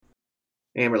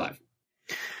And we're live.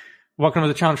 Welcome to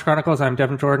the Challenge Chronicles. I'm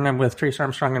Devin Jordan. I'm with Trace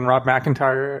Armstrong and Rob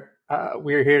McIntyre.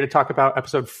 We're here to talk about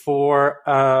episode 4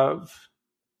 of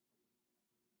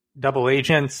Double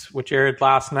Agents, which aired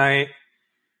last night.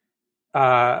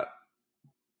 I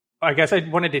guess I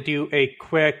wanted to do a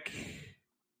quick...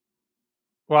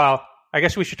 Well, I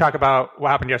guess we should talk about what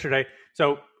happened yesterday.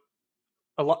 So,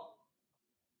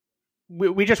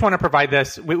 we just want to provide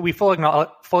this. We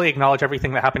fully acknowledge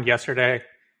everything that happened yesterday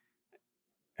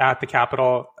at the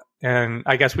Capitol. And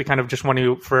I guess we kind of just want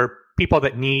to, for people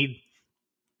that need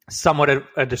somewhat of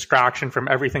a distraction from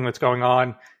everything that's going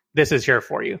on, this is here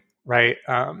for you, right?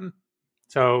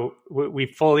 So we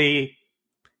fully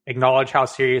acknowledge how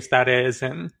serious that is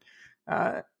and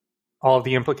all of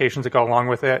the implications that go along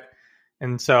with it.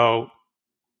 And so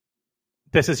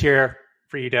this is here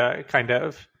for you to kind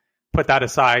of put that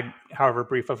aside, however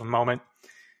brief of a moment.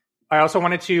 I also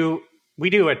wanted to, we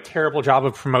do a terrible job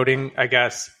of promoting, I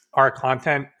guess, our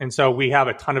content. And so we have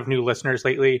a ton of new listeners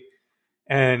lately.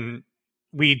 And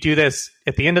we do this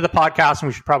at the end of the podcast, and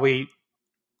we should probably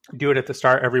do it at the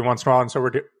start every once in a while. And so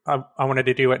I wanted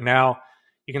to do it now.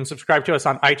 You can subscribe to us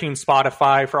on iTunes,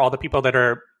 Spotify, for all the people that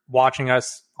are watching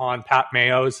us on Pat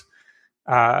Mayo's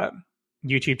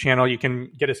YouTube channel. You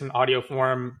can get us in audio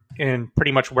form in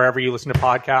pretty much wherever you listen to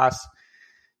podcasts.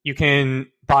 You can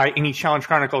buy any Challenge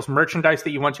Chronicles merchandise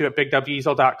that you want to at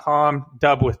bigdubdiesel.com,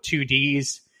 dub with 2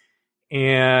 Ds.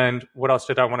 And what else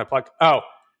did I want to plug? Oh,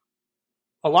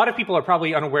 a lot of people are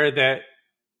probably unaware that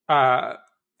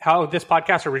how this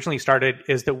podcast originally started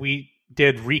is that we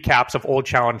did recaps of old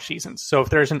challenge seasons. So if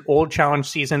there's an old challenge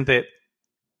season that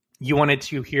you wanted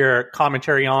to hear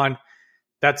commentary on,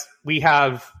 we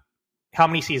have how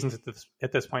many seasons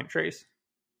at this point, Trace?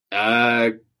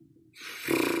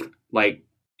 Like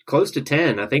close to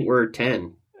 10. I think we're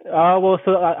 10.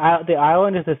 The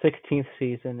Island is the 16th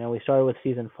season, and we started with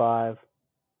season 5.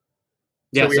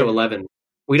 Yeah, so 11.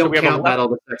 We don't count Battle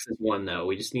of the Sexes 1, though.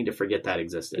 We just need to forget that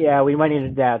existed. Yeah, we might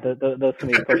need to. Yeah, those can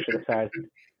be pushed to the side.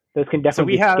 Those can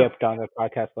definitely be skipped on the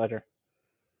podcast ledger.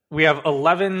 We have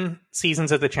 11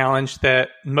 seasons of the challenge. That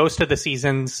most of the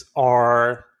seasons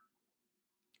are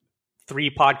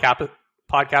 3 podcast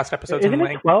episodes. Isn't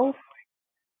it 12?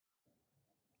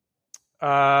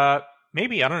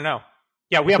 Maybe, I don't know.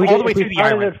 Yeah, we have all the way through the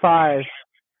Island.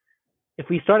 If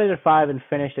we started at 5 and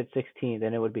finished at 16,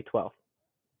 then it would be 12.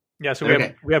 Yeah, so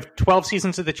we have 12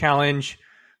 seasons of the challenge.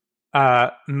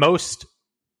 Most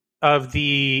of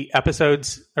the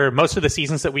episodes, or most of the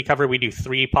seasons that we cover, we do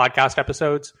 3 podcast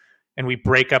episodes, and we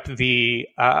break up the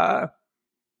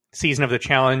season of the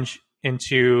challenge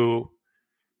into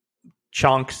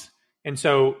chunks. And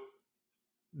so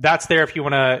that's there if you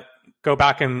want to go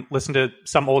back and listen to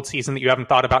some old season that you haven't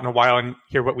thought about in a while and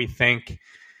hear what we think.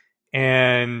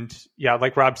 And yeah,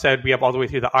 like Rob said, we have all the way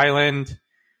through the Island.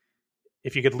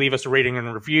 If you could leave us a rating and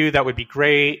a review, that would be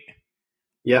great.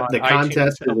 Yep, the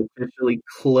contest is officially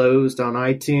closed on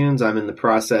iTunes. I'm in the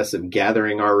process of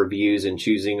gathering our reviews and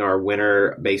choosing our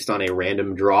winner based on a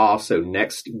random draw. So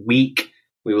next week,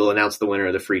 we will announce the winner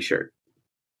of the free shirt.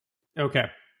 Okay.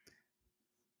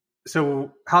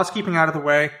 So housekeeping out of the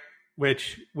way,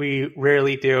 which we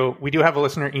rarely do. We do have a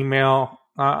listener email.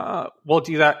 We'll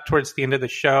do that towards the end of the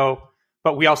show.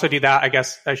 But we also do that, I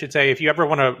guess I should say, if you ever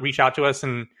want to reach out to us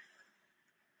and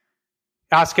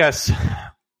ask us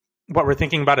what we're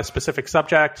thinking about a specific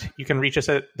subject, you can reach us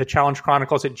at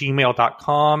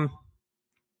thechallengechronicles@gmail.com.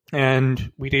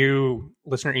 And we do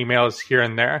listener emails here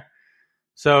and there.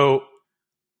 So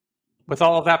with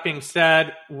all of that being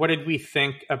said, what did we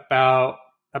think about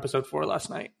episode 4 last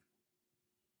night?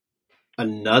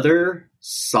 Another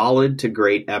solid to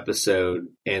great episode,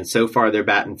 and so far they're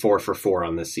batting 4 for 4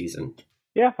 on this season.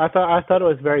 Yeah, I thought it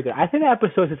was very good. I think the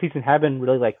episodes this season have been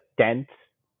really dense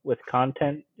with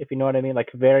content, if you know what I mean,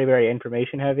 very, very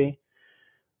information heavy.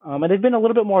 And they've been a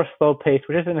little bit more slow paced,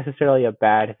 which isn't necessarily a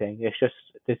bad thing. It's just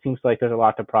it seems like there's a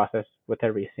lot to process with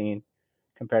every scene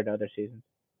compared to other seasons.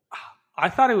 I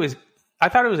thought it was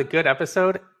a good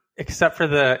episode, except for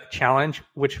the challenge,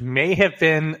 which may have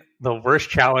been the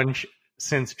worst challenge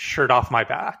since Shirt Off My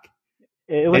Back.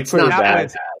 It was pretty bad.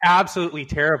 Was absolutely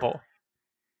terrible.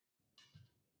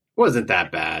 Wasn't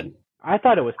that bad. I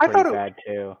thought it was pretty bad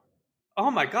too. Oh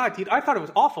my God, dude. I thought it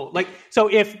was awful. So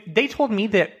if they told me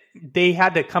that they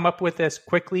had to come up with this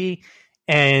quickly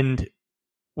and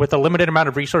with a limited amount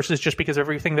of resources just because of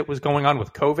everything that was going on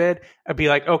with COVID, I'd be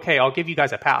like, okay, I'll give you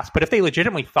guys a pass. But if they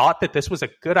legitimately thought that this was a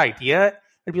good idea,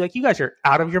 I'd be like, you guys are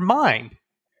out of your mind.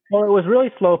 Well, it was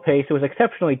really slow paced. It was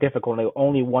exceptionally difficult.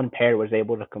 Only one pair was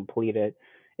able to complete it.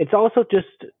 It's also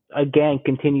just, again,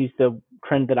 continues the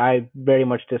trend that I very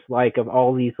much dislike of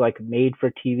all these like made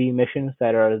for TV missions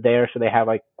that are there so they have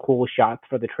like cool shots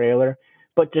for the trailer,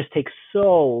 but just take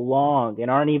so long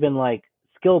and aren't even like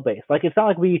skill based. Like it's not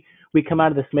like we come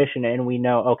out of this mission and we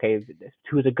know, okay,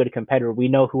 who's a good competitor. We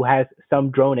know who has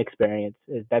some drone experience.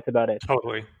 That's about it.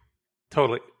 Totally.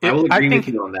 I will agree with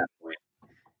you on that point.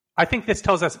 I think this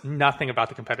tells us nothing about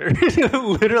the competitors.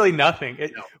 Literally nothing.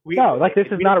 This is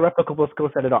not a replicable skill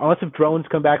set at all. Unless if drones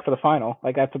come back for the final.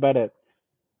 Like, that's about it.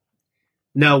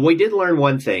 No, we did learn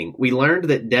one thing. We learned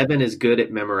that Devin is good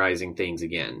at memorizing things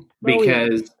again.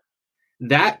 Because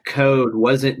that code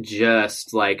wasn't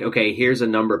just like, okay, here's a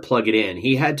number, plug it in.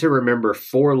 He had to remember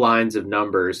 4 lines of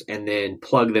numbers and then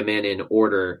plug them in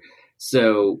order.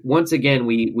 So once again,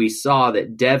 we saw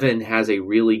that Devin has a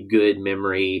really good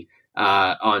memory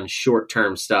on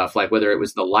short-term stuff, like whether it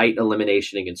was the light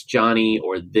elimination against Johnny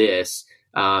or this.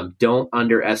 Don't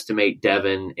underestimate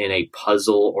Devin in a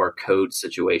puzzle or code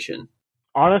situation.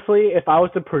 Honestly, if I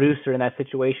was the producer in that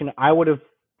situation, I would have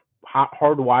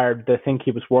hardwired the thing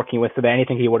he was working with so that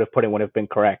anything he would have put in would have been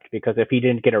correct. Because if he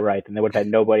didn't get it right, then they would have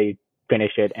had nobody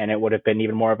finish it, and it would have been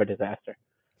even more of a disaster.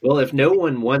 Well, if no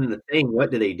one won the thing,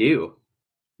 what do they do?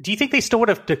 Do you think they still would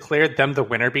have declared them the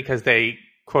winner because they,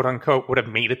 quote unquote, would have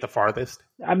made it the farthest?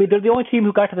 I mean, they're the only team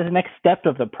who got to the next step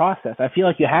of the process. I feel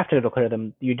like you have to declare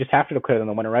them. You just have to declare them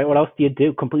the winner, right? What else do you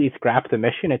do? Completely scrap the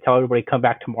mission and tell everybody come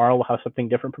back tomorrow, we'll have something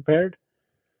different prepared?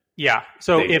 Yeah.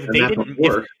 So if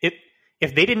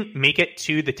they didn't make it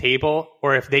to the table,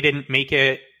 or if they didn't make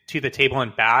it to the table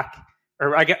and back,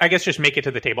 or I guess just make it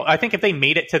to the table. I think if they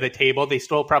made it to the table, they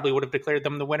still probably would have declared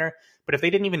them the winner. But if they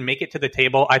didn't even make it to the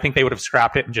table, I think they would have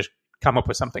scrapped it and just come up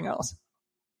with something else.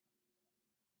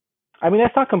 I mean,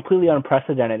 that's not completely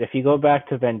unprecedented. If you go back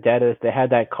to Vendettas, they had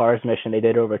that Cars mission they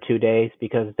did over 2 days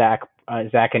because Zach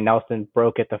and Nelson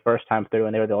broke it the first time through,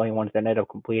 and they were the only ones that ended up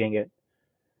completing it.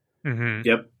 Mm-hmm.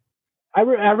 Yep. I'm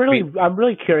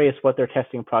really curious what their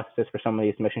testing process is for some of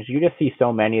these missions. You just see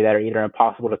so many that are either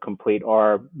impossible to complete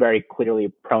or very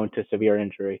clearly prone to severe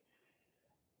injury.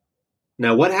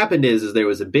 Now, what happened is there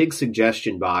was a big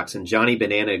suggestion box, and Johnny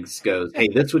Bananas goes, "Hey,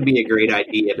 this would be a great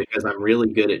idea because I'm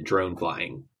really good at drone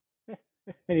flying."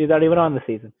 And he's not even on the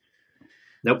season.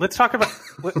 Nope. Let's talk about.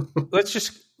 let's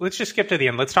just skip to the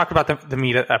end. Let's talk about the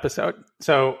meat episode.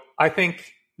 So I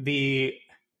think the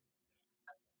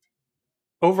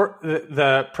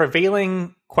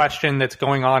prevailing question that's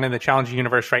going on in the Challenge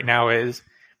universe right now is,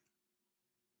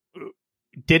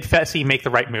 did Fessy make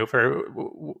the right move? Or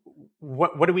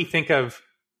what do we think of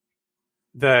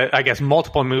the, I guess,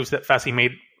 multiple moves that Fessy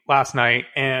made last night?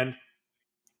 And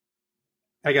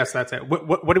I guess that's it.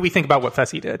 What do we think about what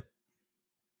Fessy did?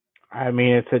 I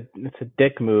mean, it's a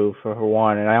dick move for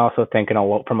one. And I also think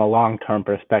from a long-term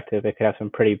perspective, it could have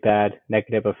some pretty bad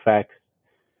negative effects.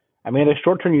 I mean, in the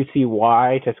short term, you see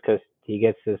why, just because he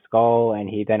gets his skull and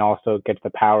he then also gets the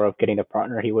power of getting the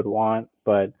partner he would want.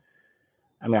 But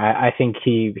I mean, I think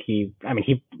he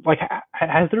like,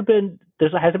 has there been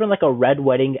like a Red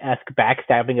Wedding-esque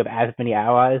backstabbing of as many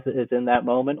allies as in that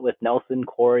moment with Nelson,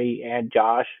 Corey, and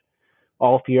Josh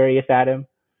all furious at him?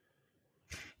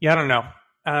 Yeah, I don't know.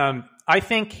 I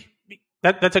think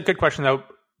that's a good question, though.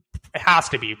 It has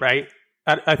to be, right?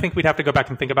 I think we'd have to go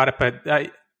back and think about it, but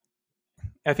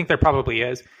I think there probably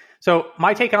is. So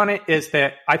my take on it is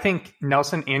that I think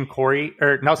Nelson and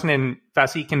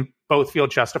Fessy can both feel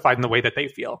justified in the way that they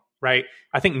feel, right?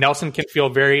 I think Nelson can feel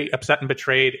very upset and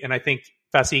betrayed, and I think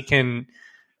Fessy can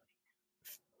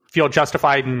feel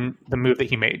justified in the move that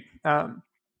he made.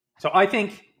 So I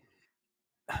think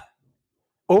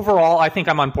overall, I think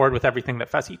I'm on board with everything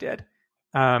that Fessy did,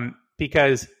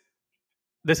 because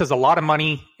this is a lot of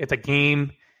money. It's a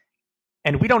game.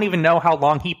 And we don't even know how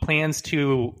long he plans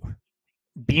to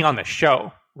be on the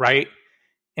show, right?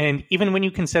 And even when you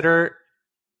consider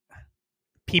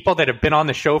people that have been on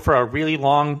the show for a really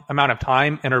long amount of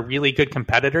time and are really good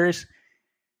competitors,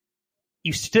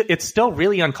 it's still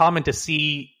really uncommon to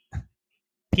see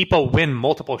people win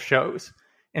multiple shows.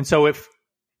 And so if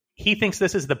he thinks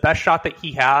this is the best shot that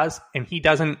he has and he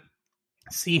doesn't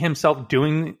see himself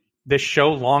doing this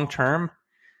show long term,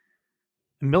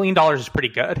 $1 million is pretty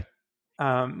good.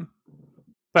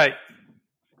 But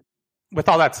with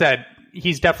all that said,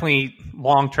 he's definitely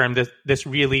long-term. This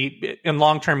really, in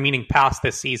long-term meaning past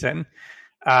this season,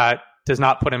 does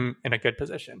not put him in a good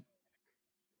position.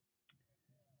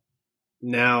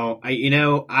 Now,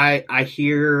 I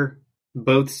hear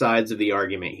both sides of the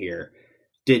argument here.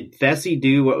 Did Fessy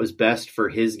do what was best for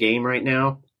his game right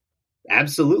now?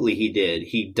 Absolutely, he did.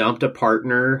 He dumped a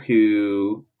partner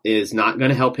who is not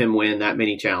going to help him win that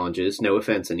many challenges. No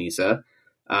offense, Anissa.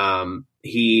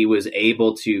 He was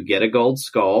able to get a gold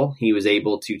skull. He was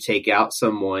able to take out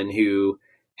someone who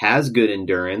has good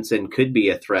endurance and could be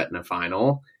a threat in a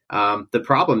final. The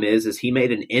problem is he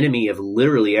made an enemy of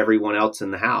literally everyone else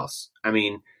in the house. I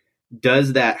mean,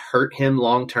 does that hurt him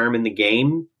long term in the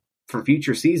game? For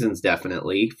future seasons,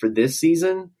 definitely. For this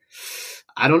season,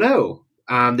 I don't know.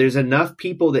 There's enough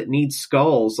people that need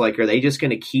skulls. Like, are they just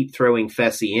going to keep throwing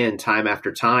Fessy in time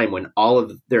after time when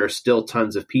there are still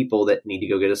tons of people that need to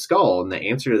go get a skull? And the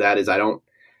answer to that is I don't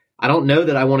know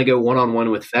that I want to go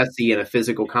one-on-one with Fessy in a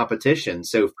physical competition.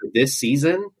 So for this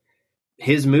season,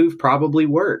 his move probably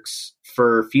works.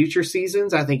 For future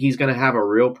seasons, I think he's going to have a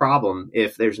real problem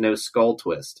if there's no skull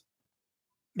twist.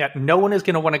 Yeah, no one is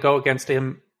going to want to go against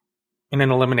him in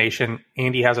an elimination.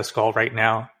 Andy has a skull right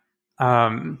now.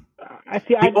 I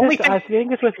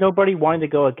think it's with nobody wanting to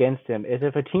go against him is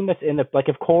if a team that's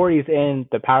if Corey's in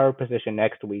the power position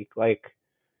next week,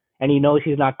 and he knows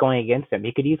he's not going against him,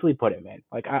 he could easily put him in.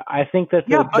 I think that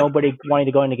nobody wanting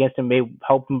to go in against him may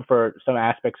help him for some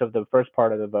aspects of the first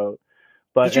part of the vote.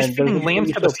 But he's just feeding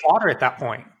lambs to the slaughter at that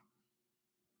point.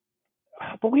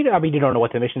 But you don't know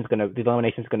what the elimination's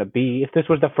gonna be. If this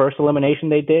was the first elimination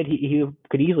they did, he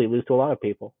could easily lose to a lot of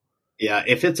people. Yeah,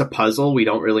 if it's a puzzle, we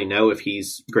don't really know if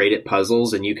he's great at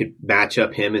puzzles, and you could match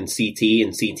up him and CT,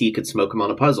 and CT could smoke him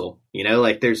on a puzzle.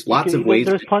 There's lots of ways.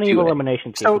 There's plenty of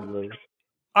eliminations. So,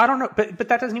 I don't know, but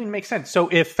that doesn't even make sense. So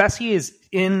if Fessy is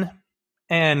in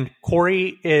and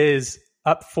Corey is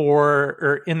up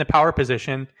or in the power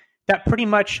position, that pretty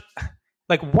much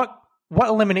what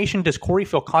elimination does Corey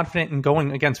feel confident in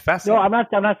going against Fessy? No, I'm not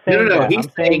saying no. That. He's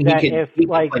saying he can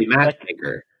play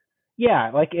matchmaker.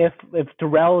 Yeah, if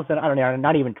Darrell's and I don't know,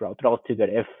 not even Darrell's too good.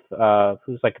 If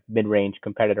who's a mid-range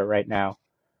competitor right now,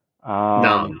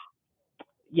 Nam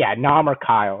or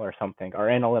Kyle or something are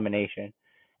in elimination,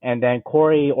 and then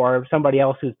Corey or somebody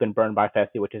else who's been burned by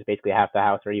Fessy, which is basically half the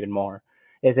house or even more,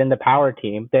 is in the power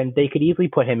team, then they could easily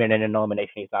put him in an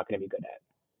elimination he's not going to be good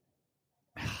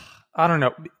at. I don't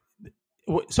know.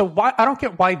 So I don't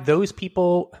get why those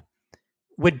people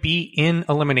would be in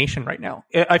elimination right now.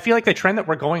 I feel like the trend that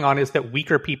we're going on is that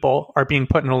weaker people are being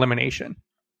put in elimination.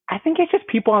 I think it's just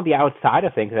people on the outside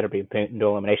of things that are being put into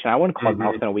elimination. I wouldn't call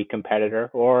Nelson a weak competitor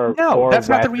that's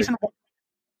not the reason.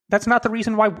 That's not the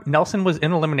reason why Nelson was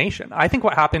in elimination. I think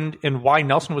what happened and why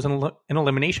Nelson was in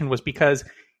elimination was because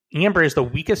Amber is the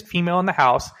weakest female in the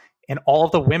house, and all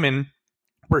of the women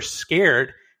were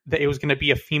scared that it was going to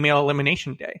be a female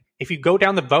elimination day. If you go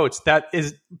down the votes, that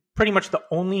is pretty much the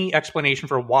only explanation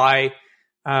for why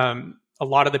a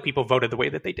lot of the people voted the way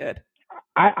that they did.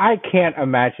 I can't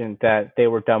imagine that they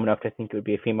were dumb enough to think it would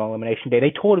be a female elimination day.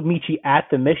 They told Michi at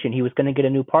the mission he was going to get a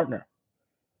new partner.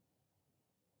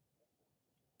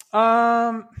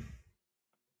 Yeah,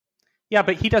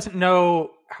 but he doesn't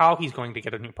know how he's going to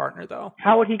get a new partner, though.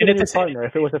 How would he get a new partner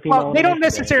if it was a female? Well, they don't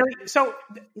necessarily. So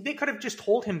they could have just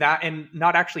told him that and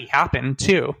not actually happen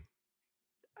too.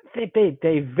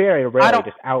 They very rarely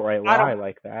just outright lie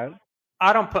like that.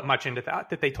 I don't put much into that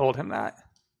they told him that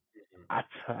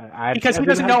because he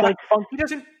doesn't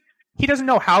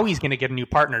know how he's going to get a new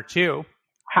partner too.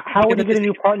 How would he get a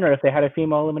new partner if they had a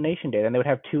female elimination day? Then they would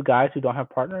have two guys who don't have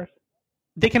partners.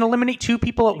 They can eliminate two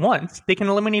people at once. They can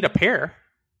eliminate a pair.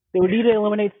 They would need to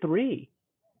eliminate three.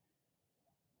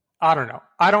 I don't know.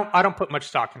 I don't put much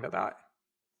stock into that.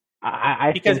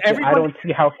 I don't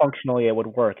see how functionally it would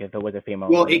work if it was a female.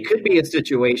 Well, it could be a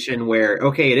situation where,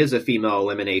 it is a female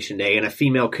elimination day, and a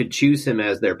female could choose him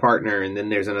as their partner, and then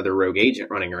there's another rogue agent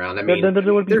running around. I mean,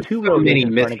 there would be there's two so rogue many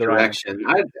agents misdirection.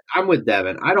 I'm with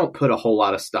Devin. I don't put a whole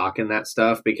lot of stock in that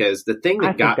stuff because the thing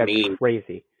that got me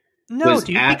crazy. No,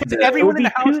 dude, because everyone in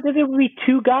the house... There would be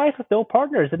two guys with no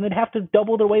partners, and they'd have to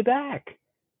double their way back.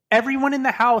 Everyone in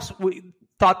the house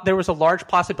thought there was a large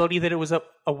possibility that it was a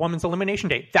woman's elimination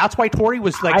day. That's why Tori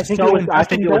was invested in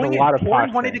going in.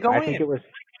 Tori wanted to go in. I think it was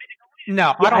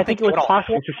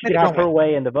posturing so she could have her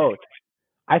way in the vote.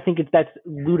 I think that's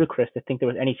ludicrous to think there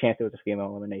was any chance there was a female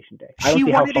elimination day. She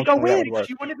wanted to go in.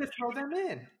 She wanted to throw them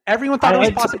in. Everyone thought it was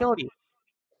a possibility.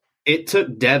 It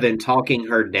took Devin talking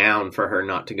her down for her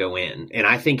not to go in, and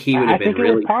I think he would have been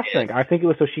really posturing. I think it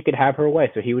was so she could have her way,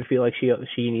 so he would feel like he would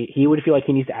feel like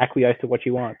he needs to acquiesce to what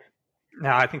she wants. No,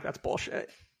 I think that's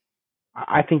bullshit.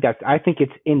 I think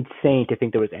it's insane to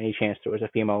think there was any chance there was a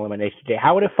female elimination day.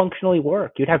 How would it functionally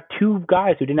work? You'd have two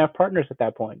guys who didn't have partners at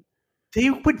that point. They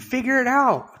would figure it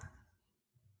out,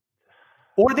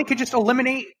 or they could just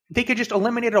eliminate. They could just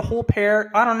eliminate a whole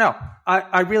pair. I don't know.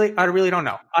 I really don't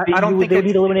know. I don't think they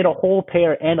need to eliminate a whole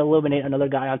pair and eliminate another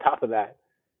guy on top of that.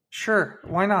 Sure,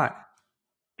 why not?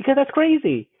 Because that's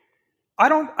crazy. I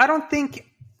don't think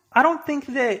I don't think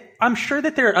that I'm sure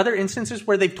that there are other instances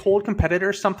where they've told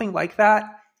competitors something like that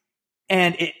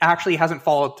and it actually hasn't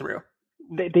followed through.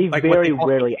 They like very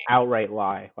rarely outright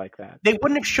lie like that. They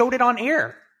wouldn't have showed it on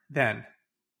air then.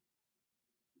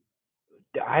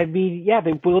 I mean, yeah,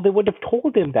 they would have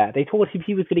told him that. They told him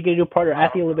he was going to get a new partner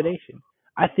at the elimination.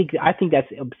 I think that's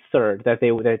absurd that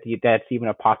that's even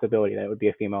a possibility that it would be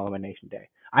a female elimination day.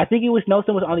 I think it was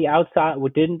Nelson was on the outside,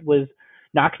 was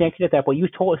not connected at that point. You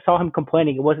saw him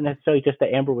complaining. It wasn't necessarily just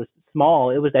that Amber was small.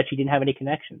 It was that she didn't have any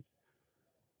connections.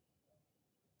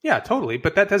 Yeah, totally.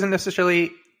 But that doesn't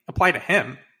necessarily apply to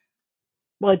him.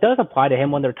 Well, it does apply to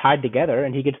him when they're tied together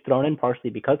and he gets thrown in partially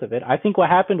because of it. I think what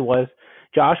happened was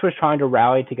Josh was trying to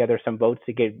rally together some votes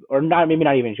to get, or not, maybe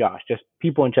not even Josh, just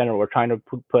people in general were trying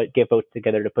to get votes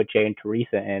together to put Jay and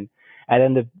Teresa in.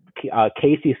 And then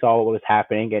Casey saw what was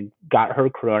happening and got her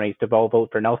cronies to vote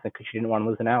for Nelson because she didn't want to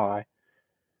lose an ally.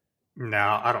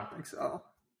 No, I don't think so.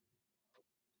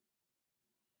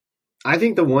 I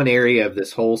think the one area of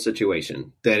this whole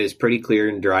situation that is pretty clear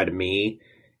and dry to me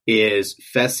is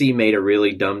Fessy made a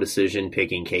really dumb decision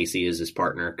picking Casey as his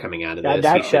partner coming out of this.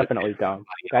 That's definitely dumb.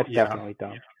 Definitely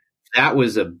dumb. That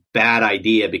was a bad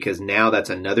idea because now that's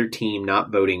another team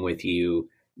not voting with you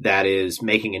that is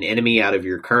making an enemy out of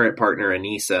your current partner,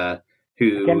 Anissa,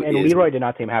 who and Leroy did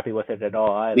not seem happy with it at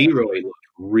all either. Leroy looked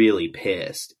really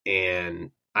pissed,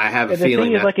 and I have a feeling the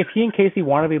thing is, like, if he and Casey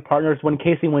want to be partners, when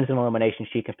Casey wins an elimination,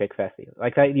 she can pick Fessy.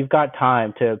 Like, you've got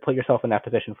time to put yourself in that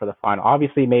position for the final.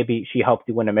 Obviously, maybe she helped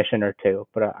you win a mission or two,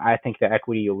 but I think the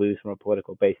equity you lose from a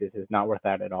political basis is not worth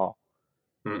that at all.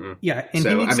 Mm-mm. Yeah, and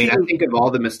so I think of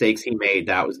all the mistakes he made,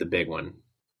 that was the big one.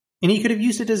 And he could have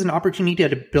used it as an opportunity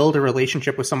to build a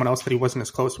relationship with someone else that he wasn't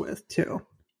as close with, too.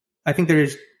 I think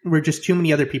were just too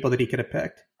many other people that he could have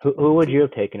picked. Who would you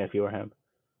have taken if you were him?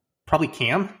 Probably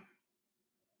Cam.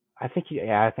 I think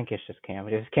it's just Cam.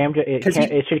 Should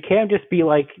Cam just be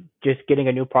like just getting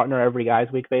a new partner every guys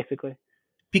week, basically?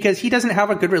 Because he doesn't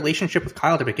have a good relationship with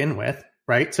Kyle to begin with,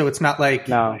 right? So it's not like it's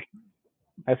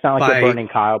not like you're burning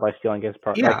Kyle by stealing his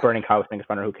partner. Yeah. Like burning Kyle with his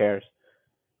partner. Who cares?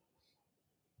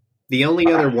 The only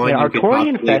other one are Tori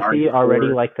and Fessy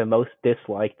already like the most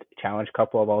disliked challenge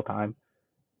couple of all time?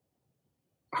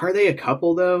 Are they a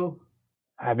couple though?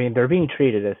 I mean, they're being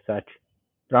treated as such.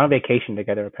 They're on vacation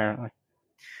together, apparently.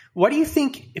 What do you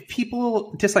think if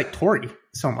people dislike Tori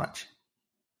so much?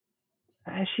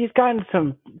 She's gotten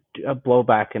some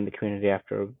blowback in the community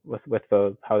after with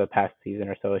how the past season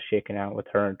or so is shaken out with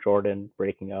her and Jordan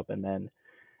breaking up, and then,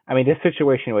 I mean, this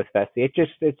situation with Fessy,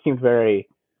 it seemed it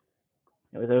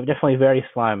was definitely very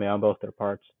slimy on both their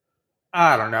parts.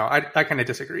 I don't know. I kind of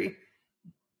disagree.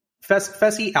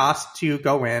 Fessy asked to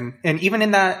go in, and even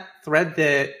in that thread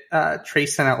that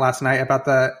Trace sent out last night about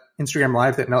the Instagram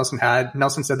Live that Nelson had,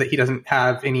 Nelson said that he doesn't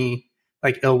have any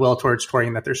like ill will towards Tori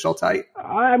and that they're still tight.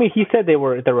 I mean, he said their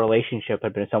relationship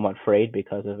had been somewhat frayed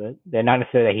because of it. They're not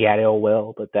necessarily that he had ill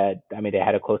will, but that, I mean, they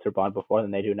had a closer bond before than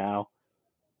they do now.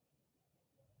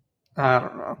 I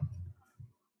don't know.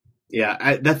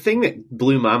 Yeah, the thing that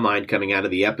blew my mind coming out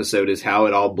of the episode is how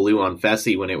it all blew on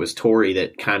Fessy when it was Tori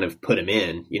that kind of put him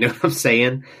in. You know what I'm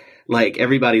saying? Like,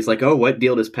 everybody's like, oh, what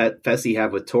deal does Fessy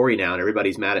have with Tori now? And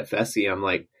everybody's mad at Fessy. I'm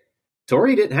like,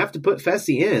 Tori didn't have to put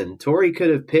Fessy in. Tori could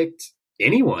have picked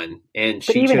anyone, and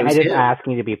she chose him. But even just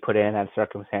asking to be put in that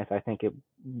circumstance, I think it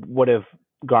would have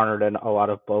garnered a lot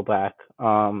of blowback.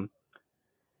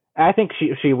 I think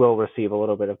she will receive a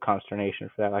little bit of consternation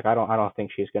for that. Like, I don't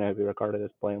think she's going to be regarded as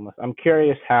blameless. I'm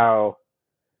curious how,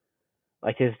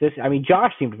 like, is this? I mean,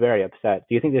 Josh seemed very upset.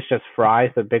 Do you think this just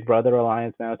fries the Big Brother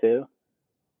alliance now too?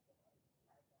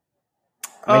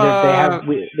 I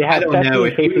mean, they have. I don't know.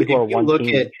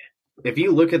 If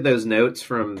you look at those notes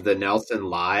from the Nelson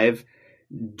Live,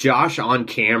 Josh on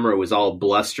camera was all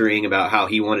blustering about how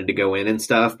he wanted to go in and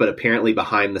stuff, but apparently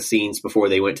behind the scenes before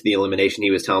they went to the elimination,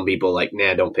 he was telling people like,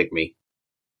 nah, don't pick me.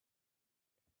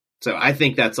 So I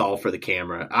think that's all for the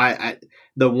camera.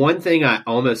 The one thing I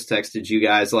almost texted you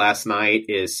guys last night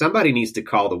is somebody needs to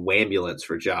call the wambulance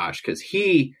for Josh, because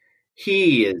he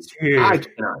is, I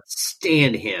cannot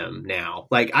stand him now.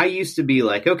 Like, I used to be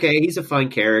like, okay, he's a fun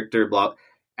character, blah.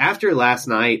 After last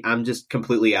night, I'm just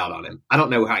completely out on him. I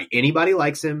don't know how anybody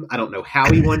likes him. I don't know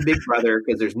how he won Big Brother,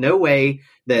 because there's no way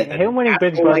that him winning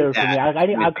Big Brother like that, for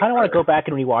me. I kind of want to go back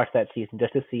and rewatch that season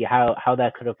just to see how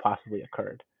that could have possibly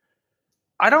occurred.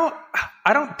 I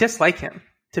don't dislike him,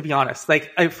 to be honest.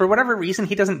 Like, for whatever reason,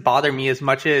 he doesn't bother me as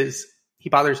much as he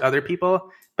bothers other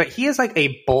people. But he is like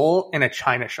a bull in a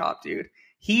china shop, dude.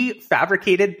 He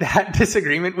fabricated that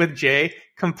disagreement with Jay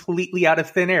completely out of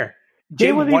thin air.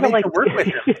 Jay wanted to work with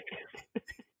him.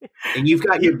 And you've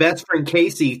got your best friend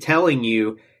Casey telling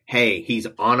you, hey, he's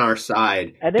on our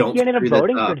side. And then Don't he ended up screw this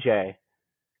voting up. for Jay.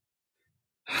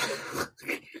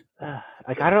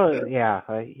 Like, I don't, yeah,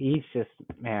 like, he's just,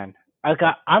 man. Like,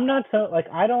 I'm not so, like,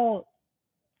 I'm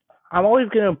always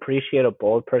going to appreciate a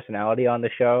bold personality on the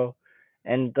show.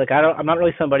 And, like, I'm not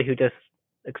really somebody who just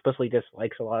explicitly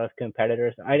dislikes a lot of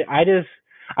competitors.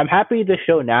 I'm happy the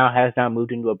show has now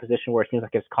moved into a position where it seems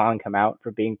like it's calling him out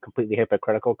for being completely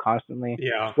hypocritical constantly.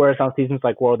 Yeah. Whereas on seasons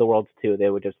like War of the Worlds 2, they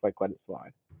would just, like, let it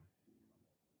slide.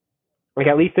 Like,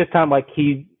 at least this time, like,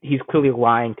 he's clearly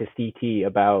lying to CT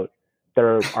about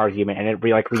their argument, and it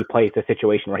replays the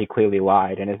situation where he clearly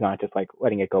lied and is not just, like,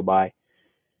 letting it go by.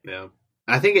 Yeah.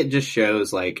 I think it just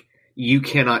shows, like, you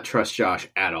cannot trust Josh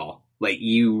at all. Like,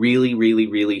 you really, really,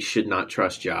 really should not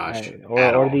trust Josh at all.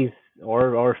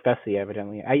 Or Fessy,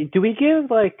 evidently. Do we give,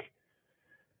 like,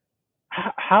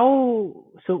 how?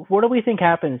 So, what do we think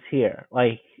happens here?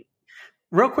 Like,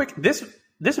 real quick, this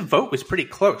vote was pretty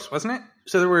close, wasn't it?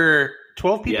 So there were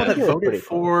 12 people that voted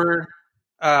for.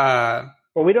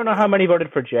 Well, we don't know how many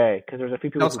voted for Jay because there's a few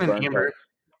people Nelson who burned and Amber. votes.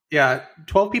 Yeah,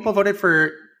 12 people voted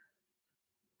for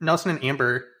Nelson and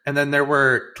Amber, and then there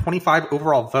were 25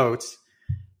 overall votes,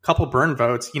 a couple burn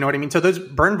votes. You know what I mean? So those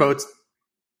burn votes,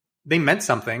 they meant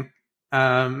something.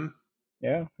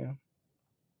 Yeah.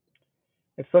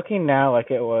 It's looking now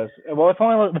like it was. Well, it's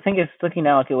only the thing is looking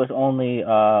now like it was only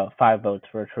 5 votes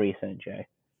for Teresa and Jay.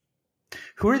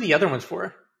 Who are the other ones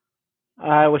for?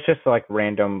 It was just like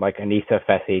random, like Anissa,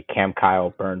 Fessy, Cam,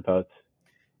 Kyle burn votes.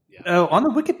 Yeah. Oh, on the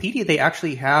Wikipedia they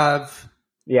actually have.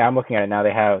 Yeah, I'm looking at it now.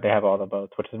 They have all the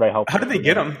votes, which is very helpful. How did they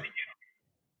get them?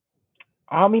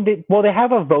 I mean, they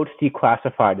have a votes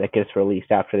declassified that gets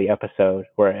released after the episode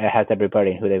where it has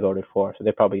everybody and who they voted for. So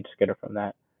they probably just get it from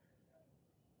that.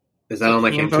 Is that on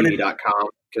like MTV.com?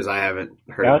 Because I haven't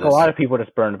heard of this. A lot of people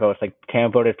just burned votes. Like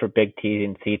Cam voted for Big T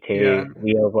and CT. Yeah.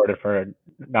 Leo voted for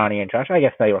Nani and Josh. I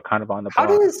guess they were kind of on the block.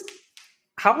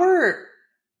 How were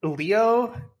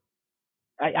Leo?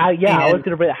 I was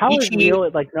gonna bring. How is Leo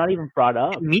like not even brought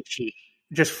up? Michi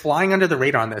just flying under the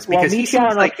radar on this because Michi, I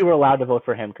don't know if you were allowed to vote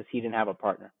for him because he didn't have a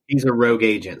partner. He's a rogue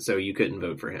agent, so you couldn't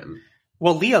vote for him.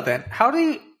 Well, Leo, then how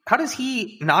does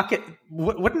he not get?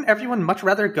 Wouldn't everyone much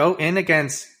rather go in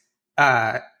against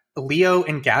Leo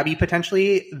and Gabby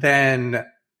potentially than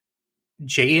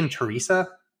Jay and Teresa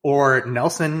or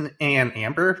Nelson and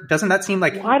Amber? Doesn't that seem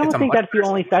like? I don't think that's the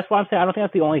only. That's why I'm saying I don't think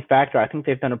that's the only factor. I think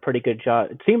they've done a pretty good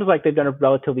job. It seems like they've done a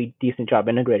relatively decent job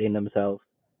integrating themselves,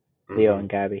 Leo and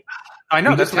Gabby. I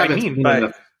know that's what I mean,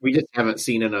 but we just haven't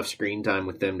seen enough screen time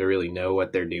with them to really know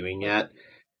what they're doing yet.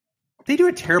 They do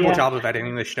a terrible job of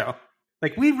editing this show.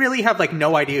 Like we really have like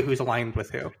no idea who's aligned with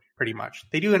who. Pretty much,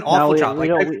 they do an awful job.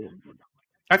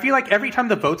 I feel like every time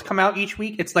the votes come out each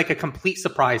week, it's like a complete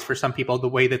surprise for some people the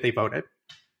way that they voted.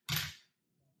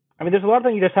 I mean, there's a lot of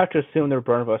things you just have to assume they're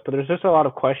burn votes, but there's just a lot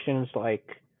of questions. Like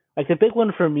the big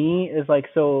one for me is like,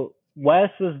 so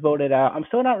Wes was voted out. I'm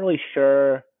still not really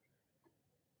sure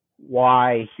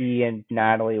why he and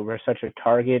Natalie were such a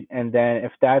target, and then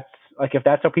if that's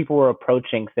how people were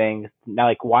approaching things now,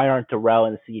 like why aren't Darrell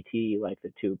and CT like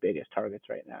the two biggest targets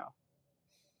right now?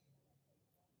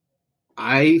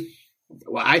 I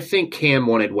think Cam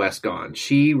wanted Wes gone.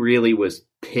 She really was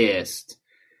pissed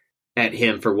at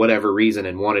him for whatever reason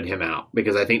and wanted him out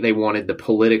because I think they wanted the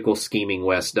political scheming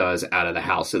Wes does out of the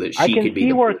house so that she could be. I can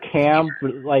see where Cam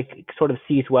like sort of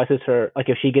sees Wes as her, like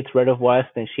if she gets rid of Wes,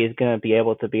 then she's going to be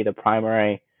able to be the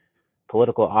primary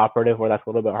political operative, where that's a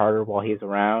little bit harder while he's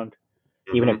around,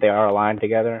 even if they are aligned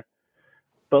together.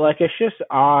 But like it's just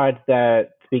odd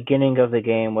that the beginning of the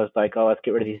game was like, oh, let's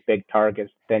get rid of these big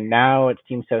targets. Then now it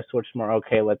seems to switch more,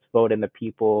 okay, let's vote in the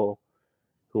people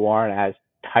who aren't as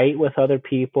tight with other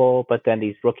people, but then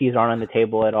these rookies aren't on the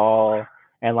table at all.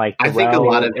 And like I think a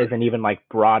lot of isn't even like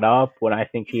brought up when I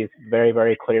think he's very,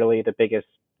 very clearly the biggest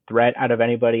threat out of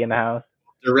anybody in the house.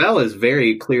 Darrell is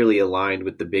very clearly aligned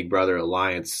with the Big Brother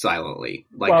Alliance silently.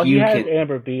 Like well, he has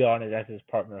Amber B on it as his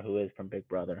partner who is from Big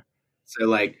Brother. So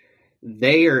like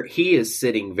he is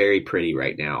sitting very pretty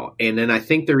right now. And then I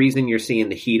think the reason you're seeing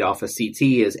the heat off of CT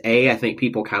is I think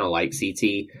people kind of like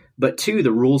CT, but 2,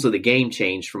 the rules of the game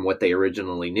changed from what they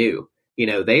originally knew. You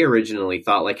know, they originally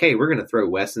thought like, hey, we're going to throw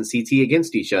Wes and CT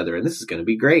against each other and this is going to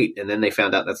be great. And then they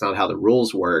found out that's not how the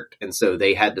rules worked. And so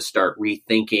they had to start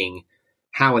rethinking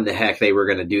how in the heck they were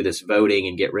going to do this voting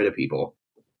and get rid of people.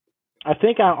 I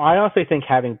honestly think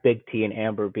having Big T and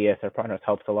Amber B as their partners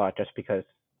helps a lot just because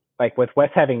like with Wes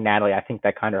having Natalie, I think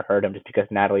that kind of hurt him just because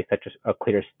Natalie's such a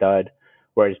clear stud,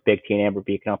 whereas Big T and Amber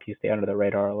B can help you stay under the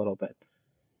radar a little bit.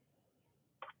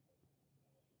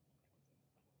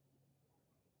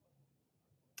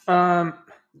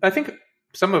 I think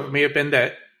some of it may have been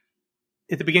that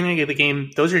at the beginning of the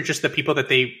game, those are just the people that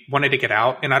they wanted to get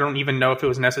out. And I don't even know if it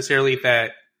was necessarily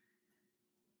that,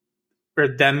 or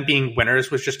them being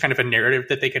winners was just kind of a narrative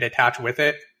that they could attach with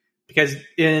it. Because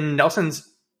in Nelson's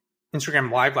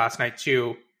Instagram Live last night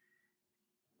too,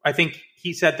 I think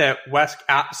he said that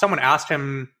someone asked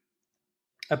him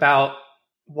about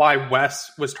why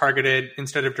Wes was targeted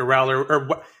instead of Darrell,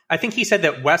 or I think he said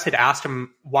that Wes had asked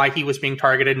him why he was being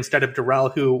targeted instead of Darrell,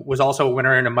 who was also a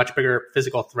winner and a much bigger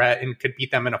physical threat and could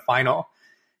beat them in a final.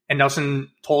 And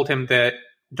Nelson told him that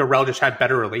Darrell just had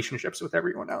better relationships with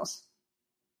everyone else.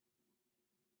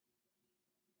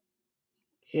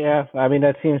 Yeah, I mean,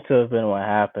 that seems to have been what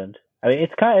happened. I mean, it is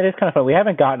kind of fun. We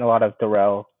haven't gotten a lot of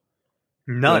Darrell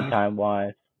time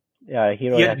wise. Yeah, he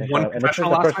really hasn't. One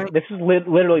professional last night. This is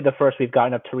literally the first we've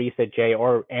gotten of Teresa J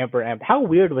or Amber M. How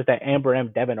weird was that Amber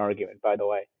M Devin argument, by the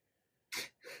way?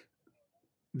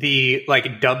 The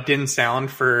dubbed in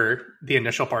sound for the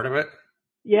initial part of it.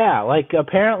 Yeah,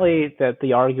 apparently that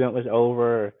the argument was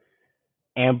over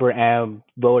Amber M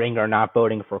voting or not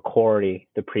voting for Corey,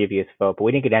 the previous vote, but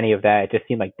we didn't get any of that. It just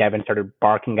seemed like Devin started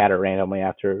barking at her randomly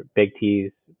after Big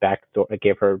T's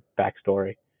gave her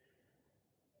backstory.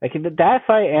 That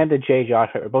fight and the Jay Josh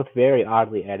fight were both very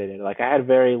oddly edited. I had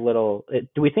very little.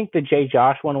 Do we think the Jay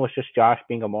Josh one was just Josh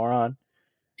being a moron?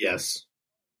 Yes.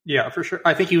 Yeah, for sure.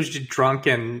 I think he was just drunk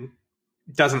and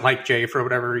doesn't like Jay for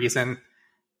whatever reason,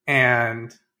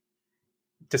 and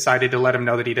decided to let him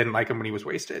know that he didn't like him when he was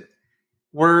wasted.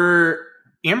 Were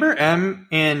Amber M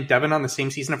and Devin on the same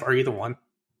season of Are You the One?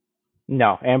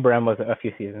 No, Amber M was a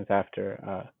few seasons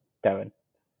after Devin.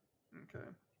 Okay.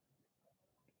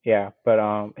 Yeah, but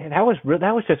that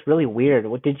was just really weird.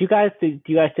 Do you guys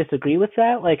disagree with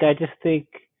that? I just think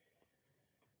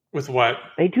with what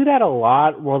they do that a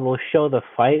lot, where they'll show the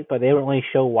fight, but they don't really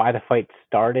show why the fight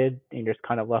started, and you're just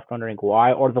kind of left wondering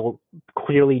why, or they'll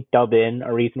clearly dub in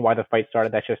a reason why the fight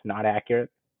started that's just not accurate.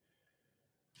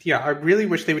 Yeah, I really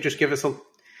wish they would just give us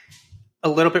a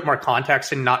little bit more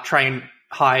context and not try and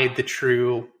hide the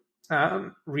true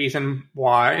reason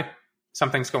why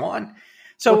some things go on.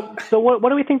 So what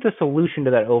do we think the solution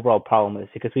to that overall problem is?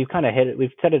 Because we've kind of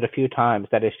we've said it a few times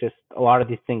that it's just a lot of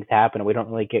these things happen and we don't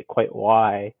really get quite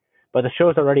why. But the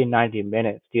show's already 90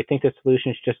 minutes. Do you think the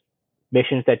solution is just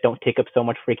missions that don't take up so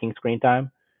much freaking screen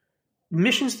time?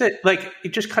 Missions that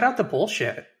just cut out the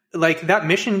bullshit. That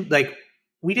mission,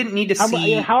 we didn't need to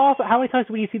see. How many times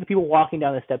would you see the people walking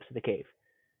down the steps of the cave?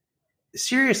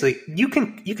 Seriously, you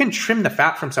can trim the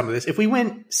fat from some of this. If we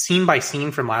went scene by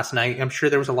scene from last night, I'm sure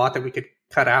there was a lot that we could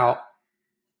cut out.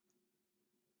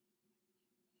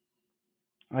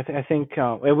 I think,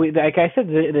 like I said,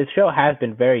 the show has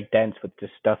been very dense with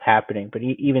just stuff happening, but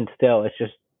even still, it's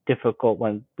just difficult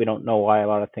when we don't know why a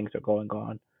lot of things are going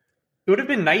on. It would have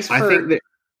been nice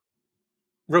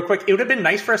real quick, it would have been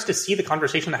nice for us to see the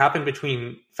conversation that happened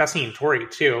between Fessy and Tori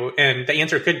too. And the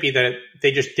answer could be that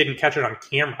they just didn't catch it on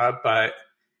camera, but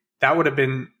that would have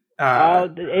been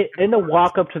in the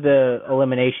walk up to the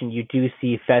elimination, you do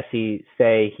see Fessy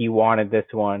say he wanted this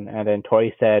one, and then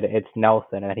Tori said it's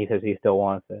Nelson, and he says he still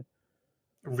wants it.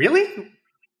 Really?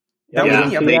 Yeah, that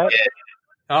was in the episode?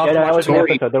 That was in the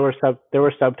episode. There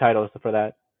were subtitles for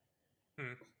that.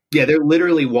 Yeah, they're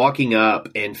literally walking up,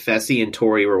 and Fessy and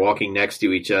Tori were walking next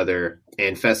to each other,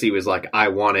 and Fessy was like, I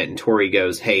want it, and Tori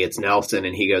goes, hey, it's Nelson,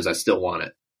 and he goes, I still want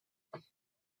it.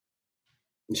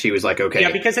 And she was like, okay.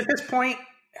 Yeah, because at this point,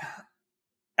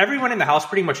 everyone in the house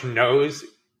pretty much knows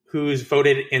who's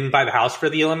voted in by the house for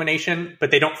the elimination, but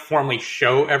they don't formally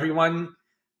show everyone.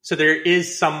 So there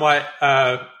is somewhat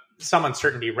some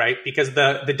uncertainty, right? Because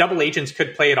the double agents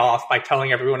could play it off by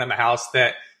telling everyone in the house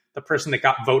that the person that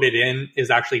got voted in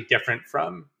is actually different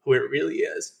from who it really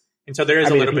is. And so there is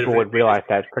a little bit of... people would realize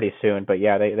that pretty soon, but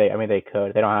yeah, they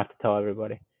could. They don't have to tell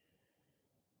everybody.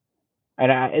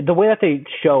 And the way that they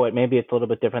show it, maybe it's a little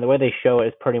bit different. The way they show it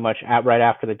is pretty much right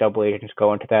after the double agents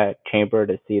go into that chamber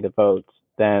to see the votes,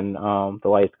 then the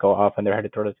lights go off and they're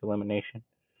headed towards elimination.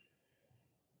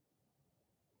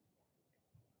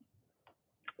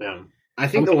 Yeah. I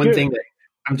think the one thing that...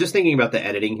 I'm just thinking about the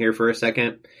editing here for a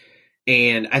second.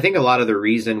 And I think a lot of the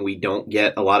reason we don't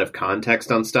get a lot of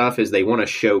context on stuff is they want to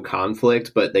show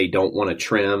conflict, but they don't want to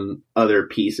trim other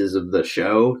pieces of the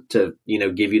show to,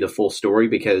 give you the full story,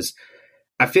 because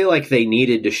I feel like they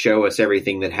needed to show us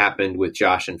everything that happened with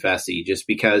Josh and Fessy just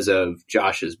because of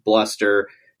Josh's bluster,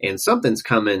 and something's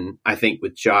coming, I think,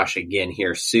 with Josh again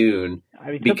here soon.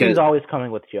 Something's always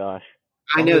coming with Josh.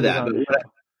 I know that, but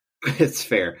it's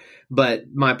fair. But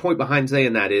my point behind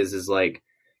saying that is like,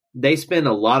 they spend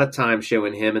a lot of time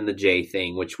showing him and the Jay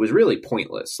thing, which was really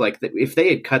pointless. Like, if they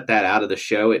had cut that out of the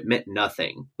show, it meant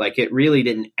nothing. Like, it really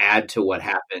didn't add to what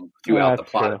happened throughout the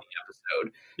plot of the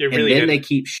episode. And then they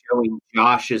keep showing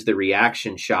Josh as the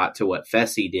reaction shot to what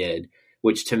Fessy did,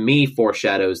 which to me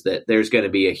foreshadows that there's going to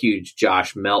be a huge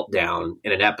Josh meltdown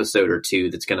in an episode or two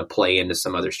that's going to play into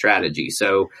some other strategy.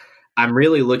 So I'm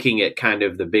really looking at kind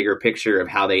of the bigger picture of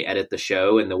how they edit the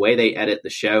show. And the way they edit the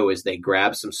show is they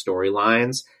grab some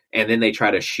storylines and then they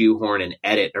try to shoehorn and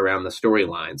edit around the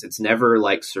storylines. It's never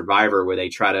like Survivor where they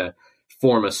try to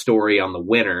form a story on the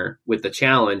winner. With the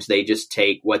challenge, they just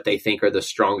take what they think are the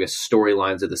strongest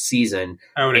storylines of the season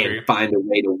and find a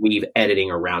way to weave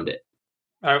editing around it.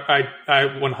 I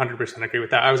 100% agree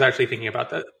with that. I was actually thinking about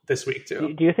that this week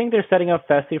too. Do you think they're setting up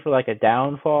Fessy for like a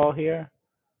downfall here?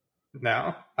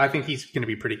 No, I think he's going to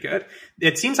be pretty good.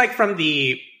 It seems like from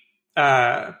the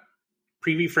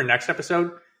preview for next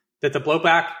episode that the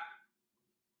blowback,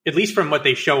 at least from what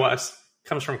they show us,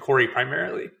 comes from Corey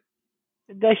primarily.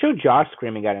 They showed Josh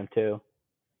screaming at him too.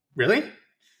 Really?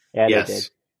 Yeah,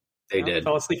 yes, they did. I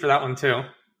fell asleep for that one too.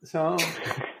 So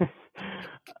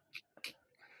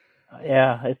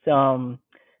yeah,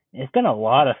 it's been a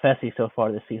lot of Fessy so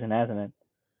far this season, hasn't it?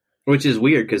 Which is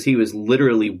weird because he was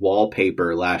literally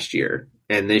wallpaper last year,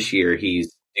 and this year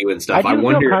he's doing stuff. I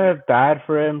feel kind of bad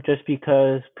for him just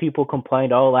because people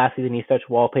complained, oh, last season he's such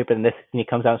wallpaper, and this season he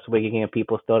comes out swinging and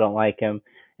people still don't like him.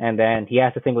 And then he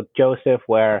has the thing with Joseph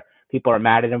where people are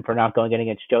mad at him for not going in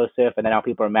against Joseph, and then now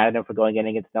people are mad at him for going in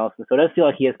against Nelson. So it does feel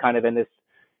like he is kind of in this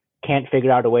can't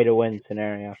figure out a way to win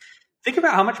scenario. Think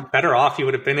about how much better off he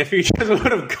would have been if he just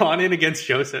would have gone in against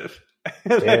Joseph.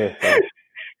 Seriously.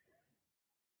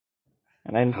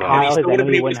 And then Kyle, his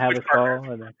enemy, wouldn't have a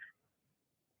skull.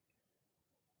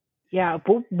 Yeah,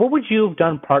 but what would you have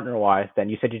done partner-wise then?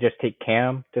 You said you just take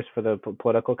Cam just for the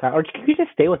political... Or could you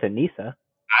just stay with Anissa?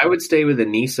 I would stay with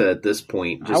Anissa at this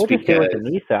point. I would just stay with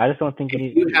Anissa. I just don't think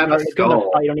you have a skull.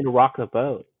 You don't need to rock the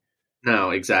boat. No,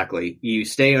 exactly. You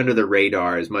stay under the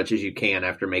radar as much as you can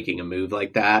after making a move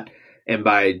like that. And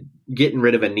by getting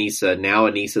rid of Anissa, now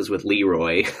Anissa's with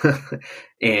Leroy.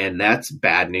 And that's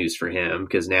bad news for him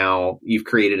because now you've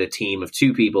created a team of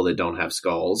two people that don't have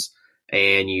skulls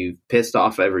and you've pissed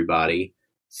off everybody.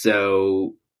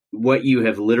 So what you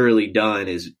have literally done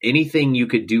is anything you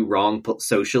could do wrong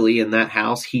socially in that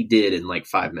house, he did in like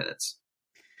 5 minutes.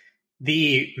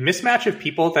 The mismatch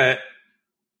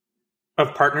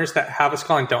of partners that have a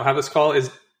skull and don't have a skull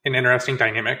is an interesting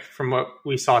dynamic from what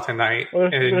we saw tonight.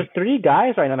 Well, there's 3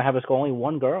 guys right now that have a skull, only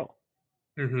 1 girl.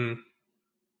 Mm-hmm.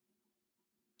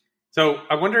 So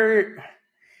I wonder,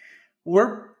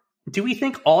 do we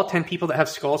think all 10 people that have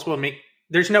skulls will make...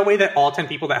 There's no way that all 10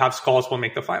 people that have skulls will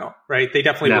make the final, right? They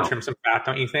definitely will trim some fat,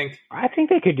 don't you think? I think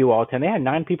they could do all 10. They had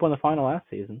 9 people in the final last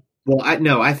season. Well,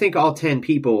 I think all 10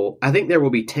 people... I think there will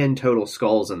be 10 total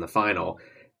skulls in the final.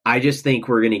 I just think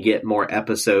we're going to get more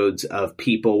episodes of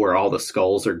people where all the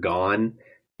skulls are gone,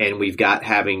 and we're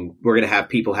going to have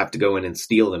people have to go in and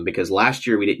steal them, because last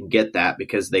year we didn't get that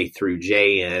because they threw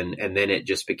Jay in, and then it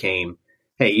just became,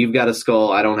 hey, you've got a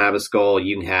skull, I don't have a skull,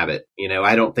 you can have it.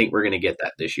 I don't think we're going to get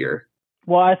that this year.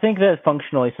 Well, I think that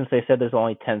functionally, since they said there's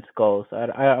only 10 skulls,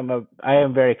 I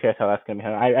am very curious how that's going to be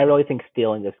handled. I really think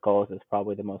stealing the skulls is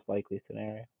probably the most likely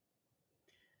scenario.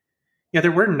 Yeah,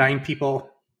 there were 9 people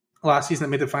last season that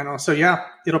made the final. So yeah,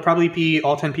 it'll probably be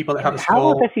all 10 people that have a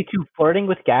skull. How about Fessy too, flirting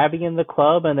with Gabby in the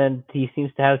club, and then he seems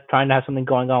to trying to have something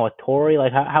going on with Tori?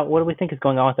 Like, what do we think is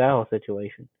going on with that whole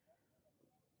situation?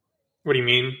 What do you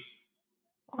mean?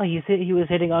 Well, he was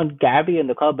hitting on Gabby in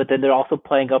the club, but then they're also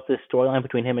playing up this storyline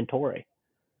between him and Tori.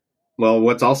 Well,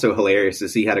 what's also hilarious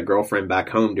is he had a girlfriend back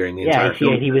home during the entire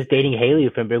film. Yeah, he was dating Haley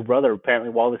from Big Brother apparently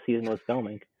while the season was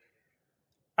filming.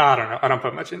 I don't know. I don't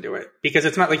put much into it because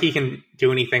it's not like he can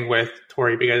do anything with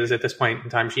Tori because at this point in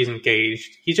time she's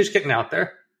engaged. He's just getting out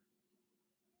there.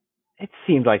 It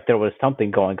seemed like there was something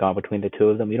going on between the two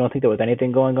of them. You don't think there was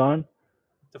anything going on?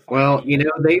 Well,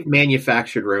 they've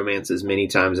manufactured romances many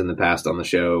times in the past on the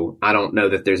show. I don't know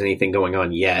that there's anything going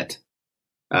on yet.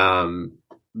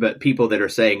 But people that are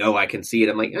saying, oh, I can see it,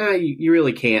 I'm like, you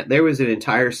really can't. There was an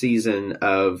entire season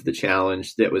of the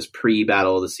challenge that was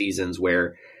pre-Battle of the Seasons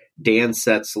where Dan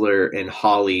Setzler and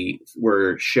Holly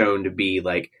were shown to be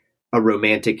like a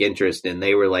romantic interest, and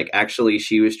they were like, actually,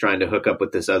 she was trying to hook up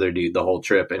with this other dude the whole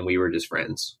trip, and we were just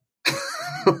friends.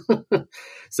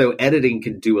 So editing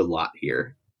can do a lot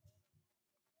here.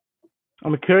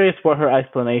 I'm curious what her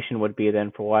explanation would be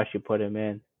then for why she put him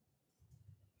in.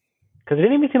 Because it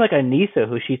didn't even seem like Anissa,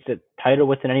 who she's tighter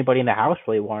with than anybody in the house,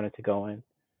 really wanted to go in.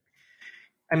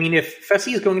 I mean, if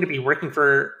Fessy is going to be working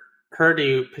for her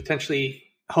to potentially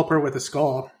help her with a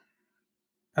skull.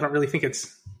 I don't really think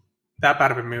it's that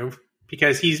bad of a move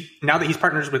because now that he's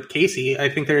partners with Casey, I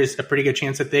think there's a pretty good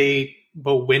chance that they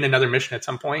will win another mission at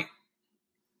some point.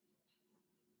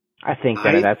 I think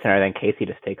that in that scenario, then Casey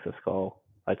just takes a skull.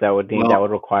 Like that would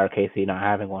require Casey not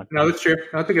having one. No, that's true.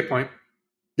 That's a good point.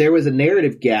 There was a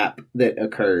narrative gap that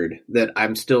occurred that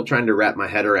I'm still trying to wrap my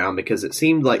head around because it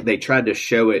seemed like they tried to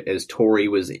show it as Tori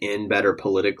was in better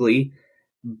politically.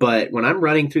 But when I'm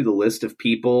running through the list of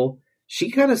people, she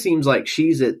kind of seems like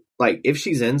she's at, like, if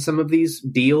she's in some of these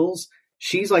deals,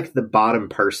 she's like the bottom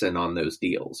person on those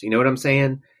deals. You know what I'm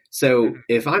saying? So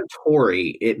if I'm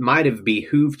Tori, it might have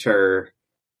behooved her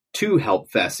to help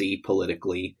Fessy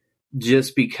politically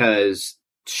just because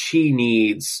she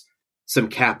needs some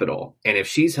capital. And if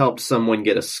she's helped someone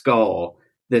get a skull,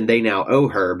 then they now owe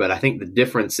her. But I think the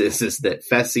difference is that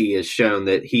Fessy has shown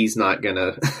that he's not going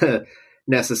to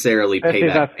necessarily pay that.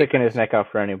 He's not sticking his neck out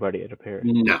for anybody, it appears.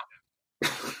 No.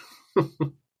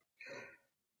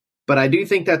 But I do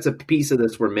think that's a piece of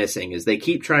this we're missing, is they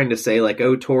keep trying to say, like,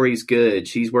 oh, Tori's good,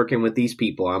 she's working with these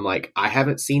people. I'm like, I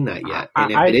haven't seen that yet.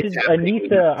 And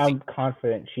Anissa, I'm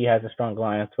confident she has a strong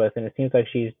alliance with, and it seems like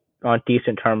she's on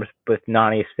decent terms with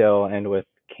Nani still and with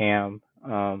Cam.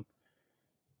 And,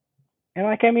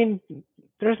 like, I mean,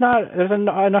 there's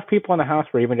enough people in the house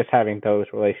where even just having those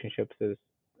relationships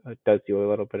does you a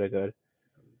little bit of good.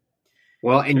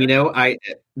 Well, and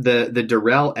the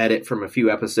Darrell edit from a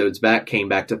few episodes back came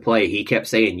back to play. He kept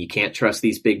saying, you can't trust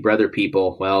these Big Brother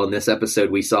people. Well, in this episode,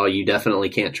 we saw you definitely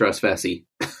can't trust Fessy.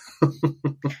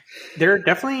 There are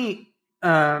definitely,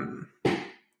 we're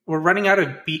running out of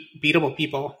beatable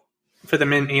people for the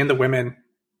men and the women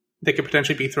that could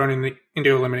potentially be thrown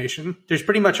into elimination. There's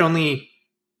pretty much only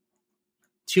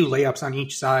 2 layups on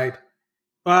each side.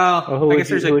 Well, I guess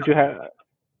there's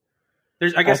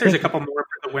a couple more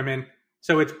for the women.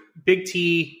 So it's Big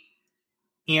T,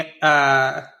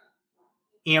 Amber,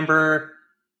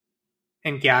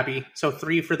 and Gabby. So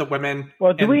 3 for the women.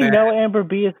 Well, do we know Amber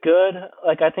B is good?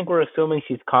 Like, I think we're assuming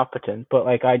she's competent. But,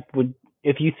 like,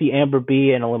 if you see Amber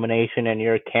B in elimination and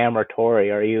you're Cam or Tori,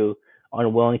 are you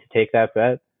unwilling to take that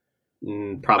bet?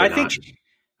 Probably not.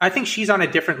 I think she's on a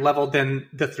different level than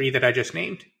the 3 that I just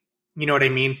named. You know what I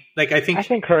mean? Like, I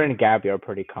think her and Gabby are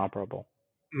pretty comparable.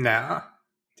 Nah,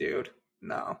 dude,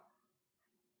 no.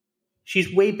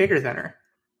 She's way bigger than her.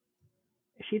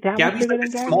 Is she that Gabby's much bigger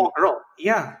like than a Gabby? small girl.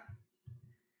 Yeah.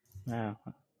 No.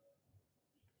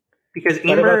 Because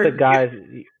what about the guys?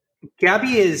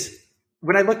 Gabby is,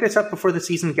 when I looked this up before the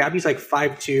season, Gabby's like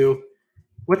 5'2".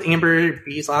 What's Amber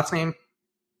B's last name?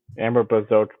 Amber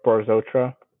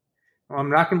Borzotra. Well, I'm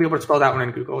not going to be able to spell that one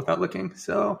in Google without looking.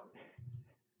 So,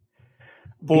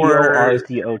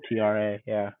 Borzotra,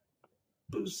 yeah.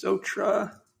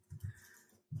 Borzotra.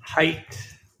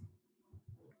 Height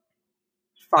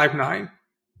 5'9".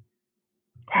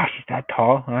 Wow, she's that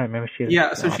tall. I remember she.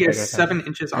 So she has 7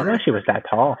 inches on her. I know she was that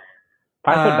tall.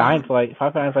 5'9"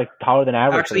 is like taller than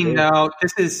average. Actually, no,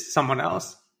 this is someone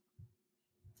else.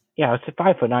 Yeah, it's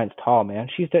 5'9" is tall, man.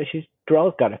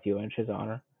 Drell's got a few inches on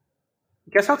her.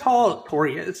 Guess how tall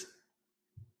Tori is?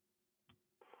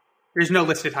 There's no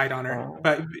listed height on her,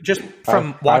 but just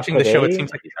from watching the show, it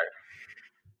seems like he's higher.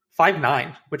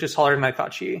 5'9", which is taller than I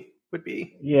thought she would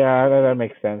be. Yeah, that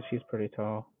makes sense. She's pretty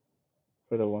tall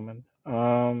for the woman.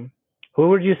 Who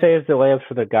would you say is the layups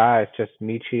for the guys? Just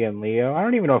Michi and Leo? I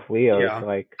don't even know if Leo is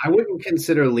like... I wouldn't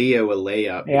consider Leo a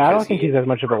layup. Yeah, I don't think he's as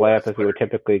much of a layup as we would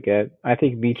typically get. I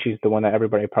think Michi's the one that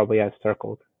everybody probably has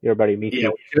circled. Your buddy Michi. Yeah,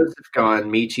 with Joseph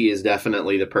gone, Michi is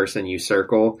definitely the person you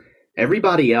circle.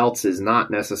 Everybody else is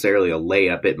not necessarily a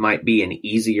layup. It might be an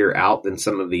easier out than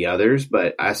some of the others,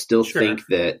 but I still think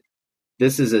that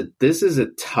this is a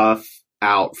tough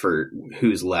out for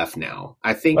who's left now.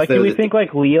 I think. Like, do we think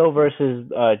like Leo versus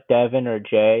Devin or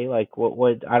Jay? Like,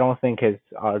 what? I don't think his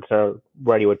odds are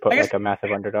where you would put like a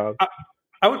massive underdog.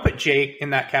 I would put Jay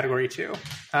in that category too.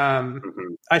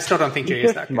 I still don't think Jay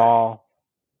is that small.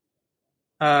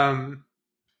 Good.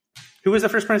 Who was the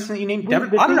first person that you named?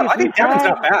 Devin. I don't know. I think Devin's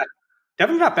not bad.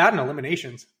 Devin's not bad in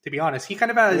eliminations, to be honest. He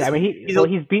kind of has. Yeah, I mean,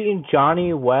 he's beaten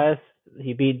Johnny, Wes.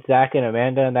 He beat Zach and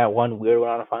Amanda in that one weird one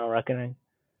on a Final Reckoning.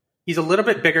 He's a little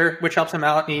bit bigger, which helps him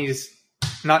out. And he's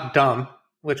not dumb,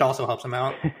 which also helps him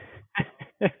out.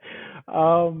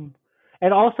 And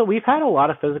also, we've had a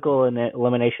lot of physical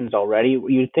eliminations already.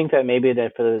 You'd think that maybe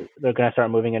they're going to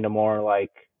start moving into more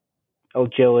like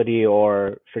agility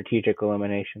or strategic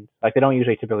eliminations. Like, they don't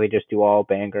usually typically just do all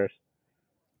bangers.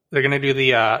 They're going to do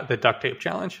the duct tape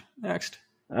challenge next.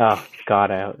 Oh God,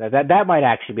 that might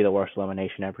actually be the worst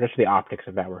elimination ever. Just the optics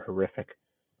of that were horrific.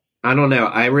 I don't know.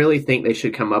 I really think they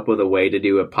should come up with a way to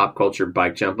do a pop culture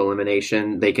bike jump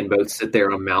elimination. They can both sit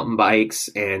there on mountain bikes,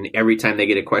 and every time they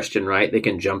get a question right, they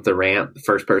can jump the ramp. The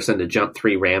first person to jump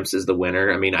 3 ramps is the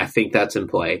winner. I mean, I think that's in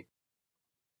play.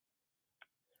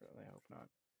 I hope not.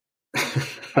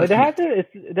 I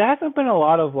mean, there hasn't been a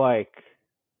lot of like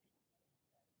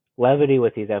levity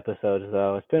with these episodes,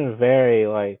 though. It's been very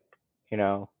like, you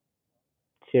know,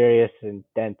 serious and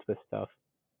dense with stuff.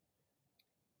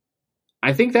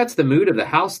 I think that's the mood of the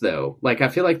house, though. Like, I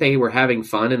feel like they were having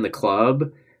fun in the club,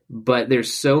 but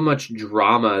there's so much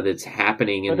drama that's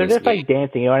happening in But they're this just game. like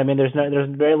dancing, you know what I mean?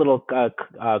 There's very little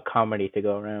comedy to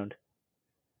go around.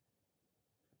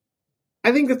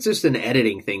 I think that's just an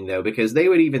editing thing, though, because they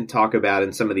would even talk about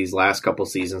in some of these last couple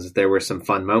seasons that there were some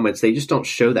fun moments. They just don't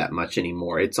show that much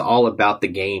anymore. It's all about the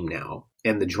game now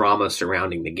and the drama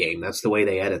surrounding the game. That's the way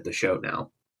they edit the show now.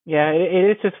 Yeah,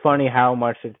 it is just funny how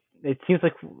much it seems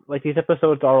like these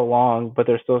episodes are long, but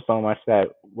there's still so much that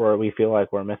we feel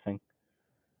like we're missing.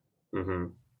 Mm-hmm.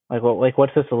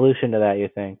 What's the solution to that? You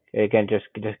think again, just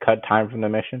cut time from the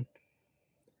mission?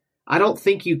 I don't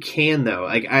think you can, though.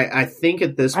 Like, I think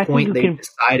at this point they've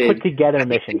decided put together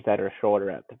missions that are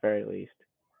shorter at the very least.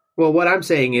 Well, what I'm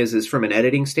saying is from an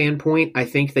editing standpoint, I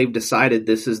think they've decided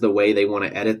this is the way they want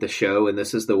to edit the show, and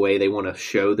this is the way they want to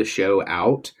show the show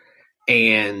out.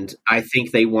 And I think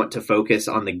they want to focus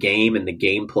on the game and the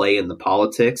gameplay and the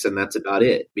politics, and that's about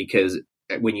it. Because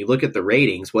when you look at the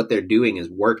ratings, what they're doing is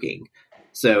working.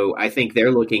 So I think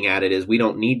they're looking at it as we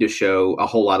don't need to show a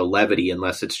whole lot of levity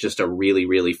unless it's just a really,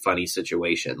 really funny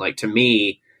situation. Like, to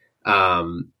me,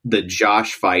 the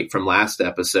Josh fight from last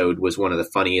episode was one of the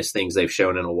funniest things they've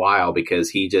shown in a while, because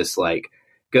he just like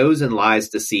goes and lies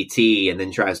to CT and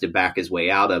then tries to back his way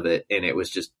out of it. And it was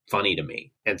just funny to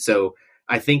me. And so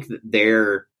I think that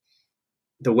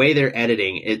the way they're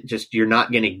editing it, just, you're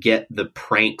not going to get the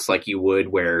pranks like you would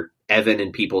where Evan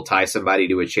and people tie somebody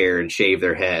to a chair and shave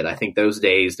their head. I think those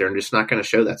days they're just not going to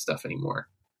show that stuff anymore.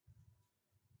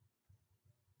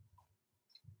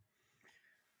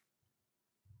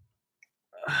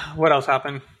 What else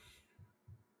happened?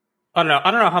 I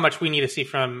don't know how much we need to see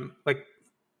from like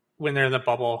when they're in the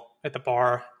bubble at the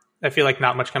bar. I feel like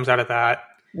not much comes out of that.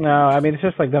 No, I mean, it's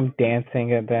just like them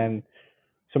dancing and then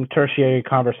some tertiary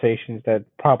conversations that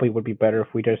probably would be better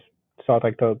if we just saw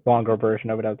like the longer version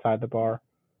of it outside the bar.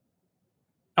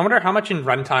 I wonder how much in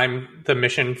runtime the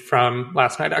mission from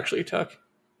last night actually took.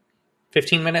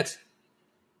 15 minutes?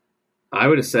 I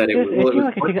would have said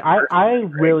I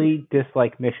really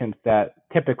dislike missions that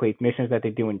they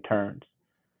do in turns.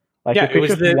 Like, if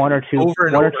it's just one or two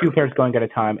pairs going at a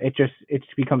time, it's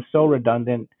becomes so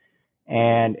redundant,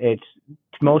 and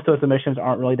most of the missions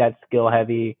aren't really that skill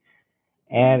heavy,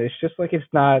 and it's just like it's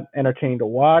not entertaining to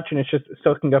watch, and it's just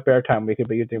soaking up airtime we could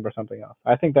be using for something else.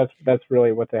 I think that's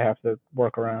really what they have to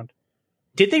work around.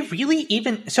 Did they really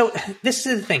even? So this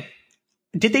is the thing.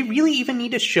 Did they really even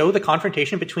need to show the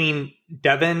confrontation between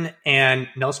Devin and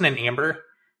Nelson and Amber?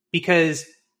 Because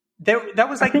that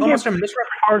was like almost a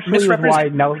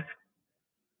misrepresentation.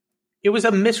 It was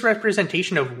a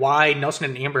misrepresentation of why Nelson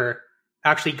and Amber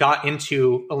actually got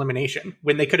into elimination,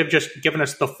 when they could have just given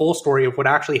us the full story of what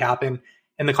actually happened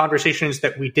and the conversations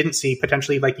that we didn't see.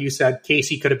 Potentially, like you said,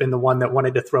 Casey could have been the one that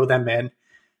wanted to throw them in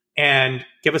and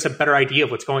give us a better idea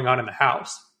of what's going on in the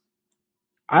house.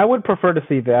 I would prefer to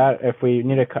see that if we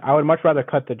need to. I would much rather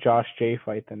cut the Josh J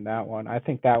fight than that one. I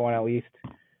think that one at least,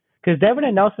 because Devin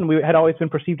and Nelson, we had always been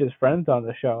perceived as friends on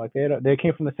the show. Like they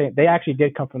came from the same. They actually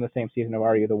did come from the same season of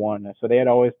Are You the One? So they had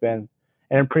always been,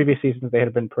 and in previous seasons they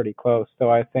had been pretty close. So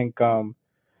I think them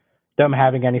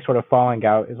having any sort of falling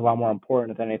out is a lot more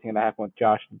important than anything that happened with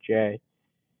Josh and Jay.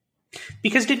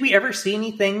 Because did we ever see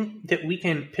anything that we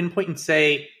can pinpoint and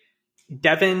say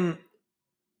Devin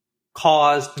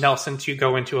caused Nelson to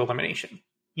go into elimination?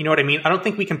 You know what I mean? I don't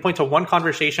think we can point to one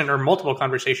conversation or multiple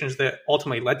conversations that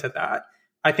ultimately led to that.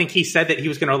 I think he said that he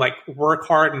was going to like work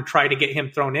hard and try to get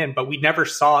him thrown in, but we never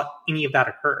saw any of that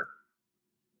occur.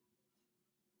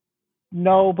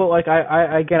 No, but like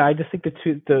I just think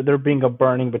there being a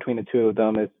burning between the two of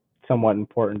them is somewhat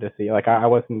important to see. Like I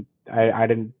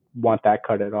didn't want that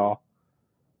cut at all.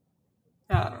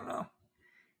 I don't know.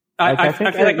 I feel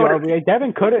like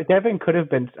Devin could have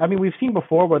been. I mean, we've seen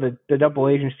before where the double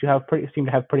agents seem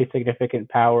to have pretty significant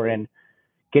power in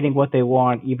getting what they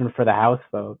want, even for the House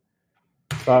vote.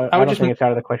 So I don't think it's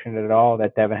out of the question at all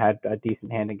that Devin had a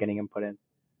decent hand in getting him put in.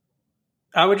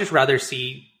 I would just rather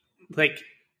see like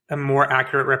a more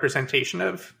accurate representation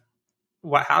of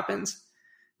what happens.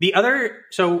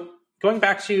 So going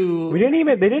back to, they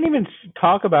didn't even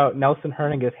talk about Nelson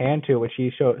hurting his hand too, which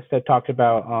he talked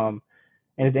about.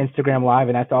 in his Instagram live,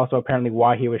 and that's also apparently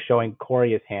why he was showing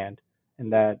Corey his hand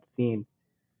in that scene.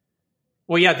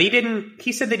 Well, yeah,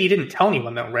 he said that he didn't tell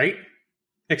anyone though, right?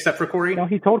 Except for Corey? No,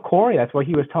 he told Corey. That's what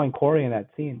he was telling Corey in that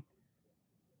scene.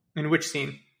 In which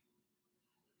scene?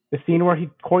 The scene where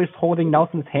Corey's holding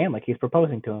Nelson's hand like he's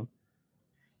proposing to him.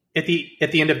 At the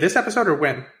end of this episode, or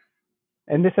when?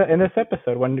 In this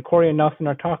episode, when Corey and Nelson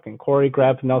are talking, Corey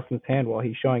grabs Nelson's hand while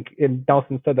he's showing. And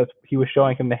Nelson said that he was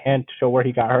showing him the hand to show where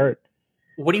he got hurt.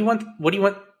 What do you want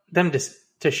them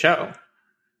to show?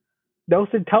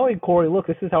 Nelson telling Corey, "Look,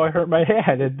 this is how I hurt my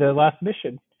hand in the last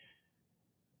mission."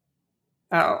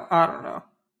 Oh, I don't know.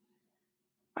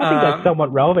 I think that's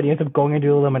somewhat relevant. He ends up going into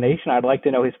elimination. I'd like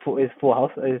to know his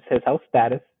health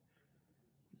status.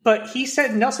 But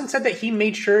Nelson said that he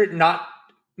made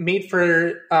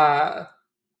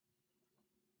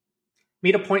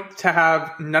a point to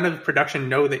have none of the production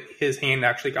know that his hand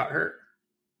actually got hurt.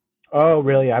 Oh,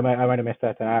 really? I might have missed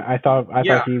that. Then I thought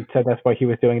he said that's why he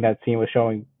was doing that scene, was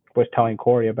telling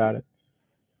Corey about it.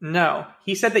 No,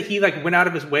 he said that he went out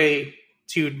of his way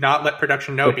to not let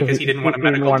production know because he didn't want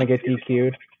to get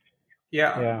DQ'd.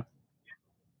 Yeah.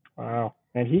 Wow.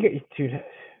 And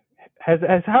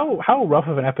how rough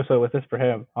of an episode was this for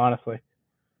him? Honestly,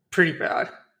 pretty bad.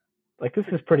 This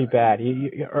is pretty bad. He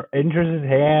injures his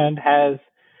hand,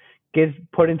 gets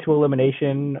put into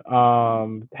elimination,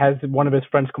 has one of his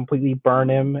friends completely burn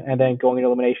him, and then going into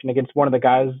elimination against one of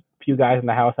the few guys in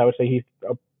the house. I would say he's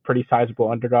a pretty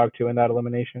sizable underdog too in that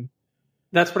elimination.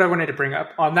 That's what I wanted to bring up.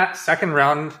 On that second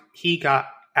round, he got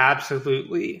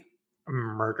absolutely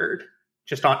murdered,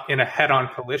 just in a head-on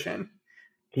collision.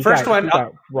 He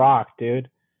got rocked, dude.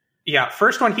 Yeah,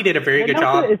 first one he did a very good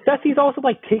job. It says he's also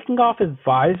taking off his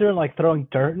visor and throwing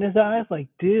dirt in his eyes.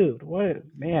 Dude, what,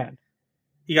 man?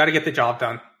 You got to get the job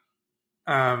done.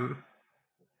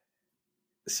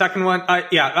 Second one,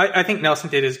 I think Nelson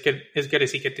did as good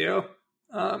as he could do.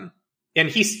 And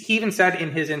he even said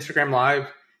in his Instagram live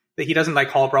that he doesn't like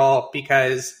Hall Brawl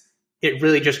because it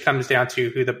really just comes down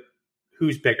to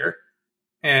who's bigger,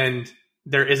 and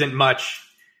there isn't much.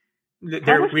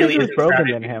 There really isn't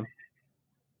Rogan than him.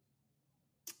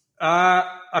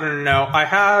 I don't know.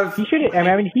 He should.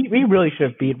 He really should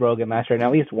have beat Rogan last year in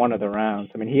at least one of the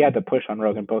rounds. He had to push on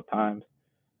Rogan both times.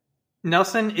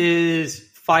 Nelson is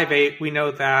 5'8". We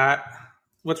know that.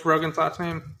 What's Rogan's last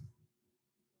name?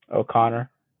 O'Connor.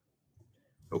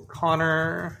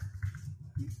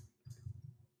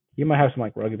 You might have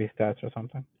some rugby stats or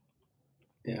something.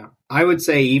 Yeah. I would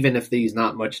say even if he's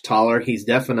not much taller, he's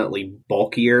definitely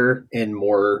bulkier and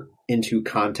more into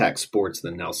contact sports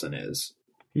than Nelson is.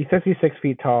 He says he's 6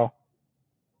 feet tall.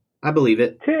 I believe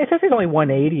it. It says he's only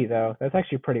 180, though. That's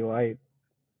actually pretty light.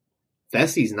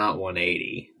 Fessie's not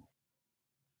 180.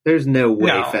 There's no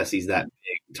way Fessie's that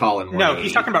big, tall, and 180. No,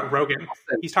 he's talking about Rogan.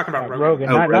 He's talking about Rogan.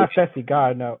 Not Fessie.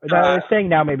 God, no. It's saying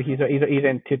now maybe he's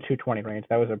in 220 range.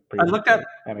 That was a pretty. I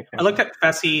looked at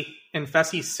Fessie, and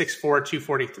Fessie's 6'4",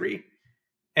 243,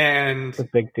 and he's a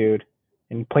big dude,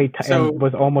 and played and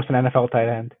was almost an NFL tight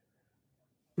end.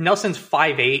 Nelson's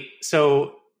 5'8",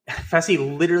 so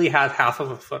Fessie literally has half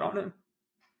of a foot on him.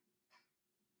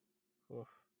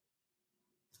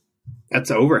 That's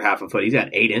over half a foot. He's got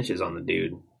 8 inches on the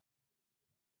dude.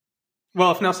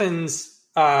 Well, if Nelson's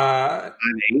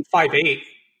 5'8",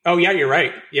 oh yeah, you're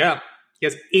right. Yeah, he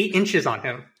has 8 inches on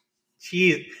him.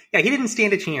 Jeez, yeah, he didn't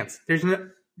stand a chance. There's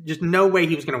just no way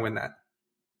he was going to win that.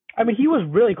 He was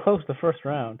really close the first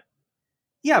round.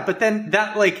 Yeah, but then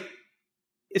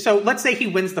so let's say he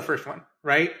wins the first one,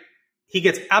 right? He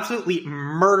gets absolutely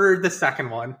murdered the second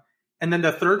one. And then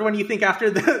the third one, you think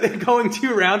after going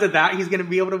 2 rounds of that, he's going to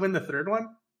be able to win the third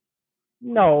one?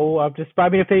 No,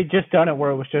 if they just done it where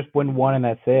it was just win one and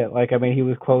that's it. He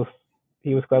was close.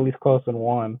 He was at least close in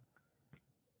one.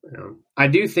 I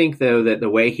do think, though, that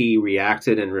the way he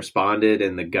reacted and responded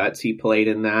and the guts he played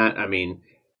in that,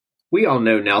 we all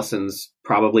know Nelson's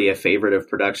probably a favorite of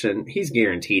production. He's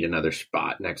guaranteed another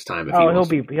spot next time.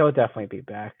 He'll definitely be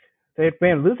back.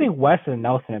 Man, losing Wes and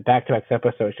Nelson in back-to-back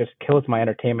episodes just kills my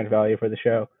entertainment value for the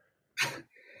show.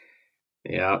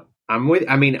 Yeah.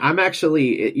 I'm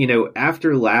actually,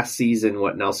 after last season,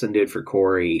 what Nelson did for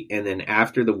Corey, and then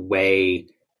after the way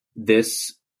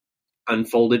this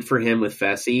unfolded for him with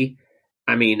Fessie,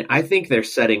 I think they're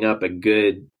setting up a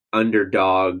good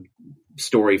underdog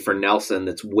story for Nelson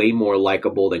that's way more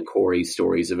likable than Corey's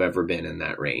stories have ever been in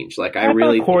that range. I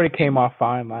thought Corey came off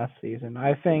fine last season.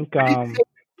 I think I'm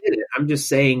just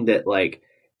saying that,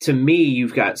 to me,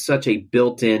 you've got such a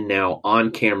built-in now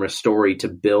on-camera story to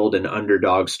build an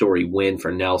underdog story win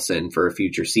for Nelson for a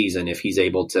future season if he's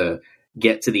able to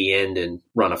get to the end and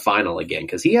run a final again,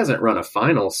 because he hasn't run a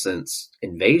final since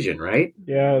Invasion, right?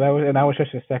 Yeah, that was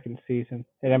just his second season,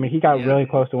 and I mean he got really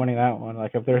close to winning that one.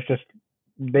 Like if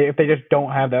they just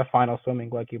don't have that final swimming,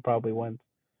 like he probably wins.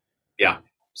 Yeah.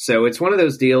 So it's one of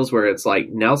those deals where it's like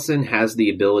Nelson has the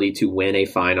ability to win a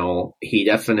final. He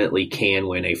definitely can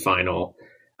win a final.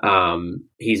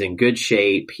 He's in good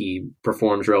shape. He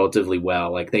performs relatively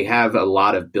well. Like they have a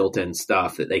lot of built-in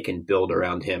stuff that they can build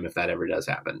around him if that ever does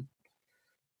happen.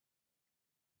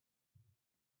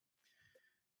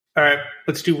 All right,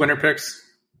 let's do winner picks,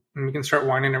 and we can start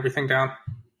winding everything down.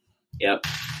 Yep.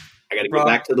 I got to get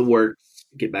back to the work.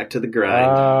 Get back to the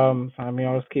grind. I mean,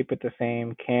 I'll just keep it the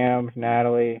same. Cam,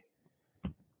 Natalie.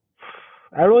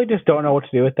 I really just don't know what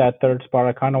to do with that third spot.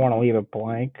 I kind of want to leave it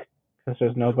blank because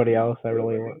there's nobody else I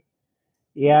really want.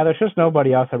 Yeah, there's just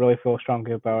nobody else I really feel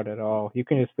strongly about at all. You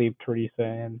can just leave Teresa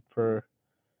in for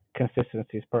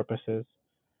consistency's purposes.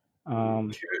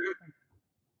 Then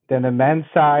the men's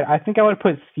side, I think I would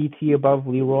put CT above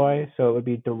Leroy, so it would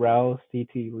be Darrell,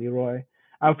 CT, Leroy.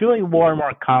 I'm feeling more and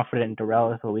more confident in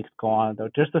Darrell as the weeks go on, though.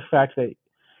 Just the fact that,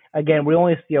 again, we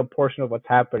only see a portion of what's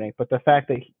happening, but the fact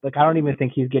that, I don't even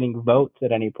think he's getting votes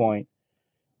at any point,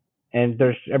 and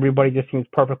everybody just seems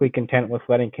perfectly content with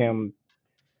letting him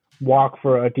walk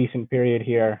for a decent period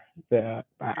here.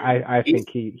 I think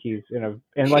he's in a,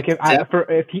 and like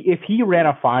if he ran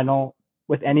a final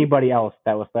with anybody else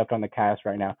that was left on the cast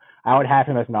right now, I would have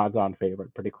him as an odds-on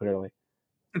favorite pretty clearly.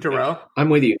 Darrell, I'm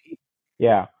with you.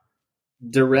 Yeah.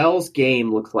 Darrell's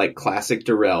game looks like classic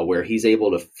Darrell, where he's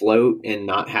able to float and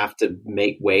not have to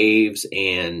make waves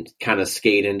and kind of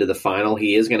skate into the final.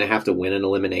 He is going to have to win an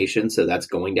elimination, so that's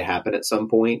going to happen at some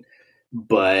point.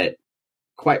 But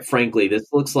quite frankly,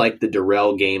 this looks like the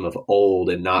Darrell game of old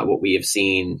and not what we have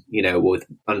seen, with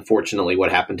unfortunately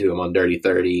what happened to him on Dirty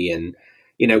 30. And,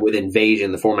 with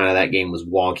Invasion, the format of that game was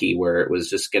wonky, where it was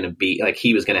just going to be like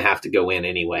he was going to have to go in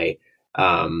anyway.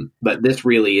 But this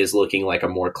really is looking like a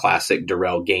more classic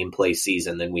Darrell gameplay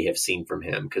season than we have seen from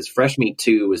him, because Fresh Meat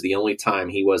 2 was the only time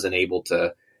he wasn't able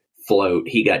to float.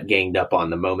 He got ganged up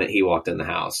on the moment he walked in the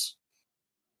house.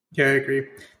 Yeah, I agree.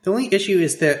 The only issue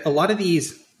is that a lot of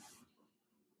these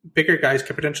bigger guys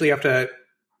could potentially have to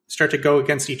start to go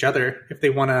against each other if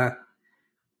they want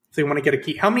to get a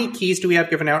key. How many keys do we have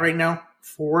given out right now?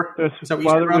 4? Is that what you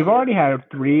said, Rob? We've already had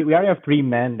 3. We already have 3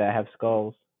 men that have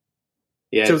skulls.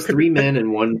 Yeah, so it's 3 men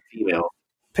and 1 female.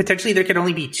 Potentially, there could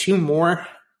only be 2 more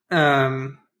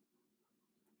men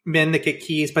that get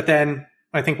keys, but then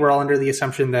I think we're all under the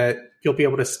assumption that you'll be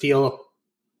able to steal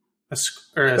I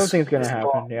don't think it's going to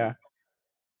happen, yeah.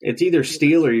 It's either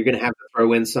steal or you're going to have to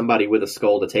throw in somebody with a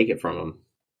skull to take it from them.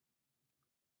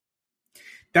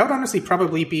 That would honestly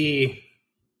probably be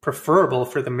preferable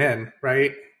for the men,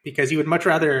 right? Because you would much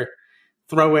rather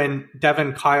throw in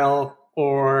Devin, Kyle,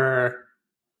 or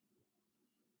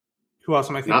who else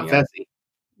am I thinking?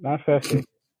 Not Fessy.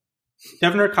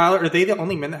 Devin or Kyle, are they the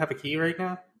only men that have a key right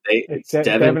now? It's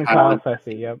Devin, Kyle,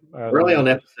 Fessy, yep. Really on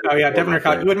episode. Oh yeah, Devin or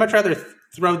Kyle. You would much rather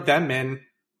throw them in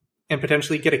and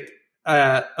potentially get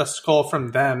a skull from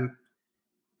them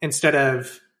instead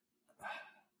of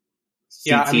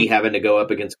CT having to go up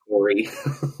against Corey.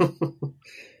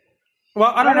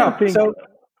 Well, I don't know. So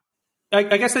I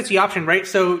guess that's the option, right?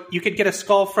 So you could get a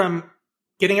skull from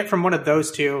getting it from one of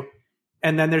those 2,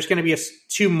 and then there's going to be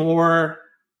 2 more.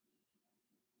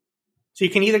 So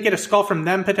you can either get a skull from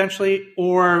them potentially,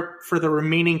 or for the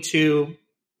remaining 2,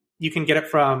 you can get it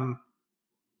from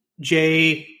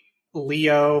Jay,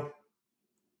 Leo,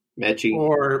 Mechi,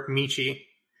 or Michi.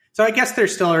 So I guess there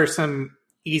still are some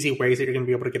easy ways that you're going to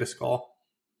be able to get a skull.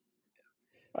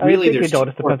 Really, it just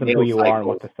depends on who you are and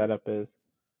what the setup is.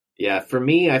 Yeah, for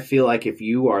me, I feel like if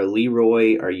you are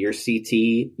Leroy or you're CT,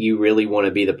 you really want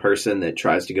to be the person that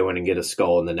tries to go in and get a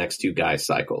skull in the next 2 guys'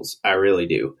 cycles. I really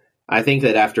do. I think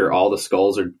that after all the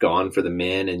skulls are gone for the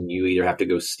men and you either have to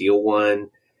go steal one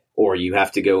or you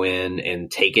have to go in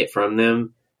and take it from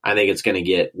them, I think it's going to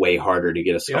get way harder to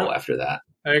get a skull after that.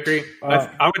 I agree. I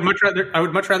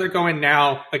would much rather go in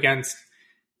now against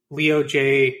Leo,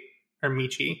 Jay, or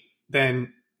Michi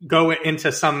than go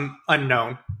into some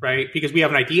unknown, right? Because we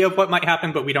have an idea of what might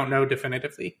happen, but we don't know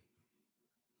definitively.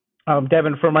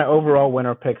 Devin, for my overall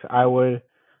winner picks, I would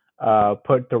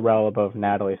put Darrell above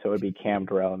Natalie, so it would be Cam,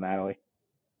 Darrell, and Natalie.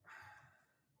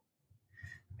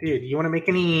 Dude, you want to make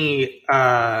any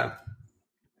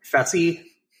Fessy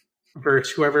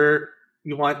versus whoever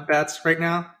you want bets right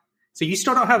now? So you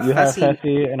still don't have Fessy. You have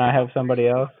Fessy, and I have somebody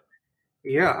else?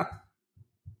 Yeah.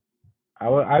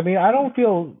 I mean, I don't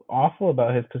feel awful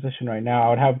about his position right now. I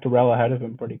would have Darrell ahead of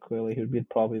him pretty clearly. He would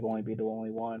probably only be the only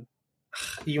one.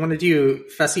 You want to do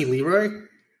Fessy Leroy?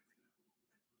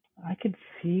 I could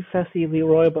see Fessy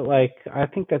Leroy, but like I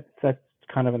think that's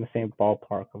kind of in the same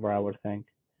ballpark of where I would think.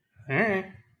 All right.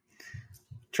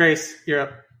 Trace, you're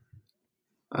up.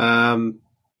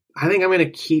 I think I'm going to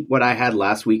keep what I had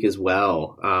last week as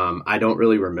well. I don't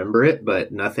really remember it,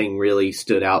 but nothing really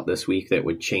stood out this week that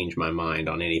would change my mind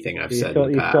on anything I've said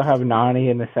in the past. You still have Nani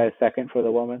in the second for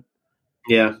the woman?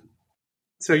 Yeah.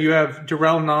 So you have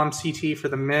Darrell, Nom, CT for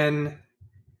the men.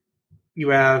 You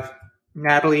have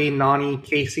Natalie, Nani,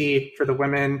 Casey for the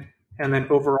women. And then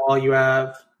overall you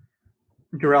have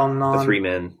Darrell, Nom, the 3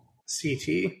 men.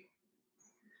 CT.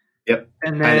 Yep.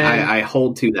 And then I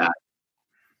hold to that.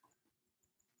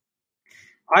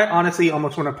 I honestly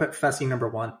almost want to put Fessy number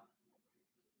 1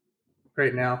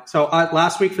 right now. So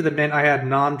last week for the men, I had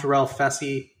Nom, Darrell,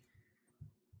 Fessy.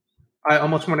 I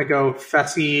almost want to go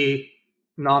Fessy,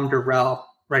 Nom, Darrell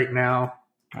right now.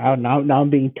 Now I'm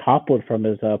being toppled from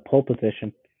his pole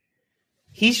position.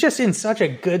 He's just in such a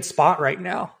good spot right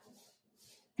now.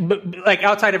 But like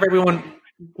outside of everyone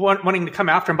wanting to come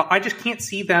after him, but I just can't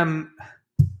see them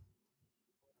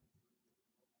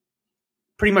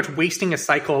pretty much wasting a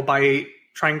cycle by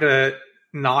trying to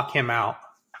knock him out.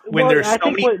 When there's I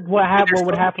think what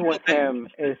would happen with him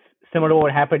is similar to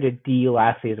what happened to Dee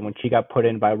last season when she got put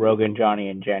in by Rogan, Johnny,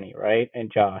 and Jenny, right?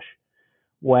 And Josh.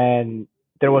 When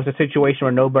there was a situation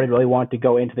where nobody really wanted to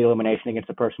go into the elimination against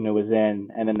the person who was in,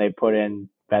 and then they put in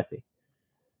Fessy.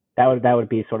 That would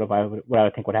be sort of what I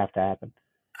would think would have to happen.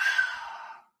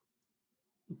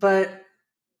 But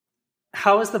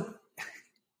how is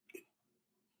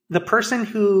the person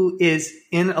who is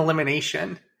in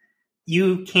elimination,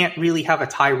 you can't really have a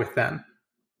tie with them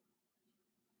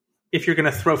if you're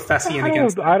going to throw Fessy in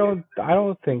against them. I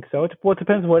don't think so. It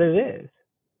depends what it is.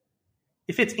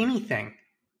 If it's anything.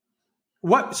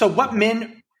 What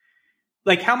men,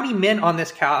 like how many men on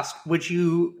this cast would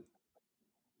you,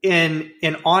 in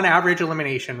on average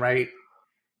elimination, right,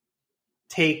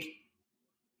 take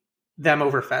them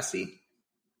over Fessy?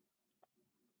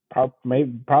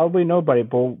 Probably nobody.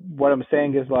 But what I'm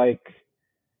saying is like,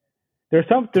 there's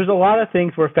a lot of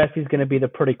things where Fessy's going to be the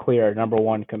pretty clear number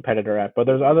 1 competitor at, but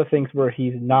there's other things where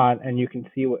he's not, and you can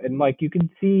see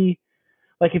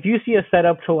like if you see a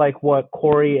setup to like what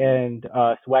Corey and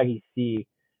Swaggy C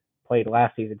played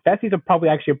last season, Fessy's probably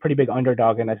actually a pretty big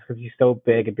underdog in that because he's so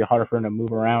big, it'd be harder for him to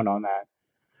move around on that.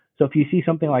 So if you see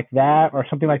something like that, or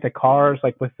something like the cars,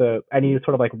 like with any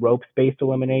sort of like ropes-based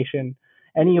elimination,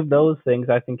 any of those things,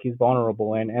 I think he's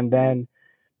vulnerable in. And then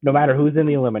no matter who's in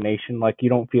the elimination, like you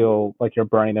don't feel like you're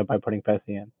burning them by putting Fessy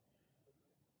in.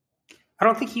 I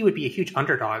don't think he would be a huge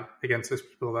underdog against those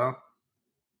people, though.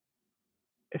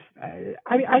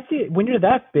 I see when you're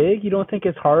that big, you don't think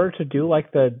it's harder to do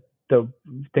like the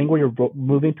thing where you're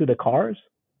moving through the cars?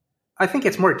 I think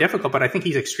it's more difficult, but I think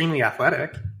he's extremely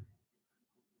athletic.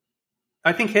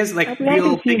 I think his I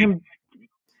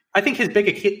think his big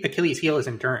Achilles heel is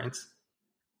endurance.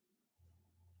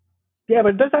 Yeah,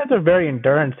 but those guys are very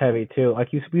endurance heavy too. Like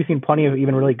we've seen plenty of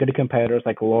even really good competitors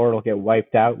like Lord will get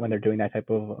wiped out when they're doing that type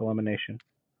of elimination.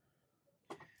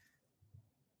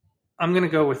 I'm going to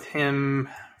go with him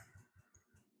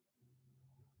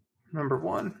number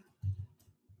 1.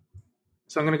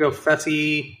 So I'm going to go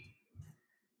Fessy,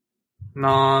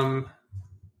 Nom,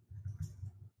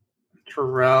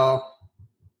 Terrell.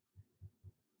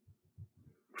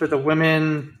 For the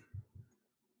women,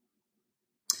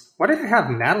 why did I have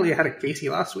Natalie ahead of Casey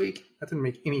last week? That didn't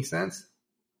make any sense.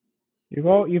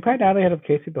 You've had Natalie ahead of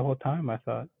Casey the whole time, I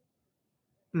thought.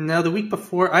 No, the week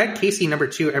before, I had Casey number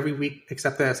 2 every week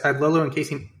except this. I had Lolo and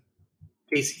Casey.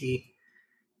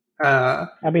 I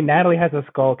mean, Natalie has a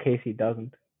skull, Casey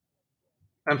doesn't.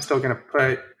 I'm still going to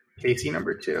put Casey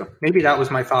number 2. Maybe that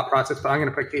was my thought process, but I'm going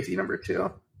to put Casey number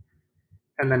 2.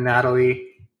 And then Natalie.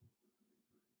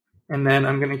 And then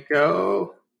I'm going to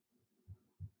go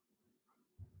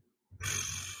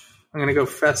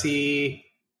Fessy.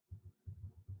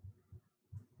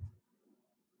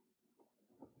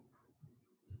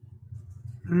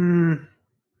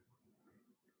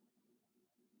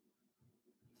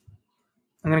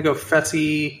 I'm going to go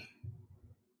Fessy,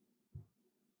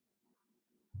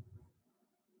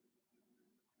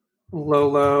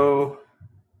 Lolo,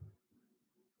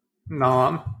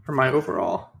 Nom for my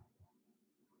overall.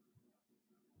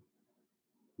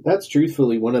 That's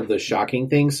truthfully one of the shocking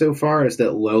things so far is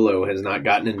that Lolo has not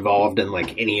gotten involved in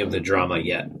like any of the drama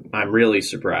yet. I'm really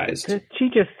surprised. She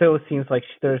just so seems like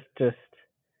there's just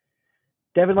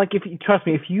Devin, like trust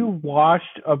me, if you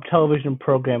watched a television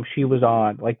program she was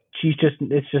on, like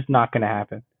it's just not going to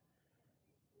happen.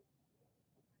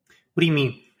 What do you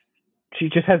mean? she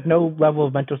just has no level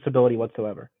of mental stability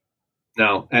whatsoever.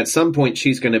 No, at some point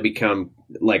she's going to become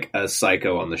like a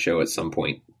psycho on the show. At some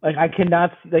point, like I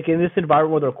cannot like in this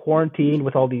environment where they're quarantined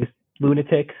with all these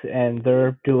lunatics and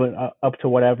they're doing up to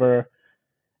whatever.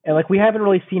 And like we haven't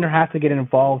really seen her have to get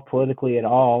involved politically at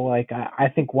all. Like I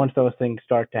think once those things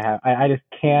start to happen, I just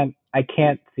can't. I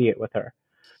can't see it with her.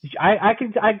 I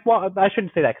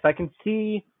shouldn't say that because I can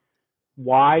see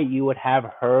why you would have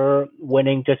her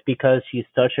winning just because she's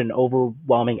such an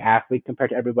overwhelming athlete compared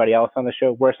to everybody else on the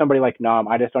show. Where somebody like Nam,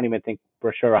 I just don't even think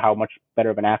for sure how much better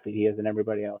of an athlete he is than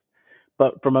everybody else.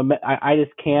 But I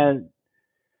just can't.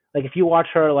 Like if you watch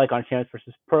her like on Champs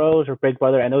vs. Pros or Big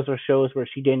Brother, and those are shows where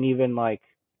she didn't even like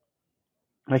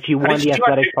she won the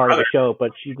athletic part of the show,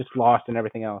 but she just lost in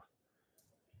everything else.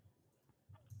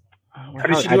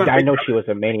 I know she was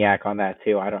a maniac on that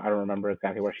too. I don't remember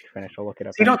exactly where she finished. I'll look it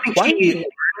up. So you don't think she learned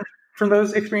from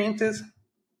those experiences?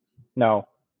 No.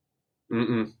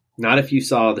 Not if you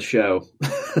saw the show.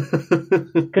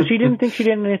 Because she didn't think she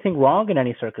did anything wrong in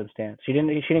any circumstance. She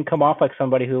didn't come off like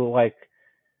somebody who like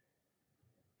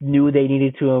knew they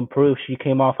needed to improve. She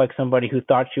came off like somebody who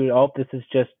thought this is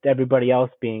just everybody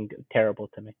else being terrible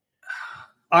to me.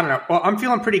 I don't know. Well, I'm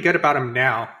feeling pretty good about them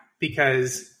now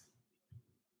because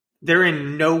they're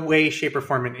in no way, shape, or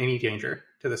form in any danger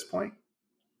to this point.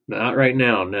 Not right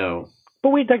now, no.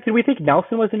 But did we think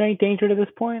Nelson was in any danger to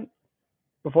this point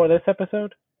before this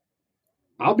episode?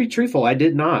 I'll be truthful. I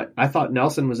did not. I thought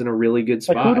Nelson was in a really good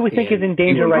spot. Like, who do we think is in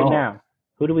danger right now?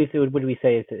 Who do we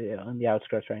say is on the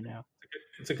outskirts right now?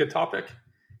 It's a good topic.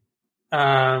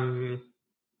 For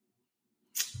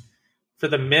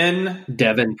the men,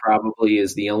 Devin probably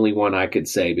is the only one I could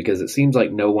say because it seems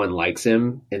like no one likes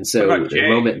him, and so the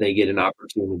moment they get an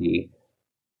opportunity,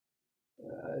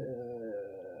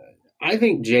 I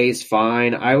think Jay's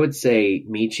fine. I would say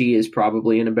Michi is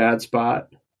probably in a bad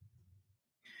spot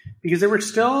because there were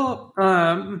still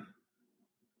how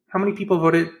many people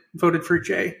voted for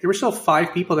Jay? There were still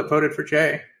 5 people that voted for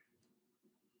Jay.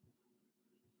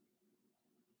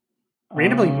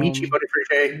 Randomly, Michi voted for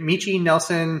Jay. Michi,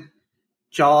 Nelson,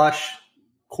 Josh,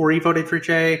 Corey voted for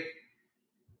Jay,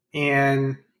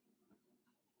 and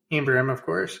Amber M, of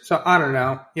course. So I don't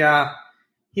know. Yeah,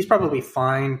 he's probably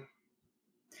fine.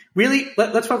 Really,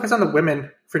 let's focus on the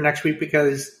women for next week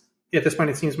because at this point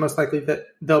it seems most likely that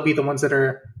they'll be the ones that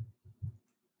are.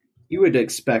 You would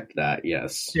expect that,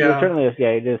 yes. Yeah, certainly.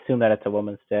 Yeah, you'd assume that it's a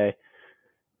Women's Day.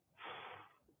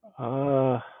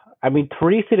 I mean,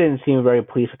 Teresa didn't seem very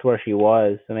pleased with where she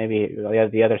was, so maybe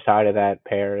the other side of that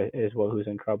pair is who's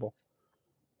in trouble.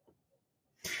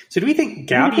 So do we think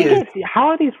Gabby is... How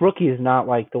are these rookies not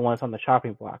like the ones on the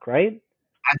chopping block, right?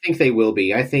 I think they will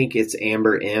be. I think it's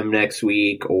Amber M next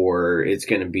week, or it's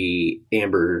going to be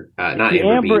Amber, not the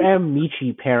Amber B. M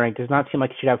Michi pairing does not seem like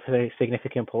it should have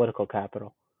significant political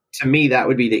capital. To me, that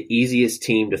would be the easiest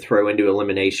team to throw into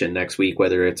elimination next week,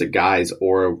 whether it's a guys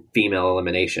or a female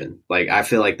elimination. Like, I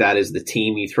feel like that is the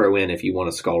team you throw in if you want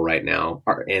to skull right now.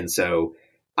 And so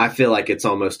I feel like it's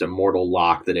almost a mortal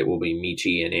lock that it will be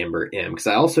Michi and Amber M, because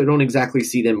I also don't exactly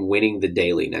see them winning the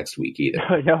daily next week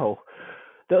either. No.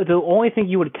 The only thing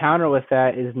you would counter with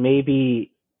that is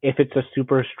maybe if it's a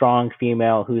super strong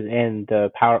female who's in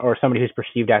the power, or somebody who's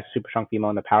perceived as a super strong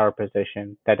female in the power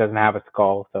position that doesn't have a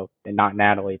skull, so not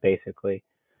Natalie, basically,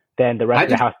 then the rest of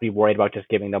the house to be worried about just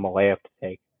giving them a layup to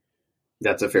take.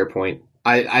 That's a fair point.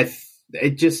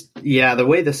 The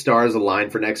way the stars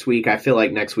align for next week, I feel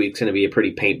like next week's going to be a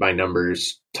pretty paint by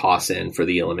numbers toss in for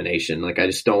the elimination. Like, I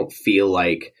just don't feel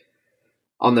like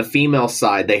on the female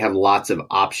side, they have lots of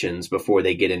options before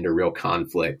they get into real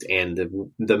conflict. And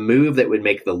the move that would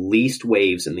make the least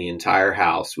waves in the entire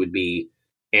house would be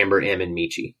Amber M and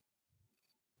Michi.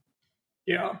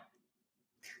 Yeah.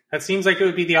 That seems like it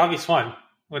would be the obvious one,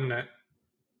 wouldn't it?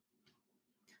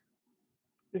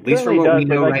 At least from what we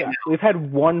know right now. We've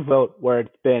had one vote where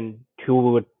it's been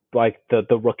who would, like,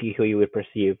 the rookie who you would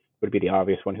perceive would be the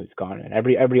obvious one who's gone. And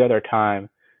every other time,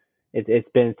 it's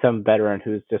been some veteran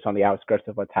who's just on the outskirts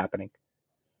of what's happening.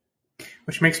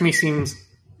 Which makes me think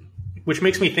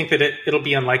that it'll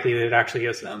be unlikely that it actually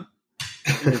is them.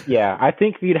 Yeah, I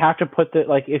think you'd have to put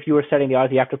if you were setting the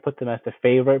odds, you have to put them as the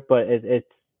favorite, but it's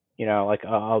like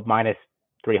a minus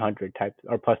 300 type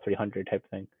or plus 300 type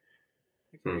thing.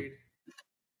 Agreed.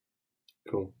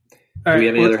 Cool. Do we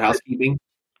have any other housekeeping?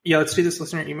 Yeah, let's do this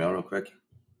listener email real quick.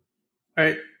 All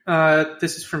right.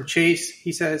 This is from Chase.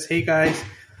 He says, "Hey guys,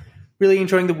 really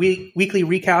enjoying the weekly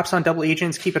recaps on Double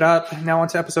Agents. Keep it up. Now on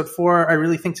to episode 4. I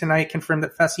really think tonight confirmed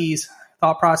that Fessy's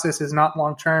thought process is not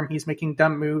long-term. He's making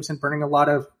dumb moves and burning a lot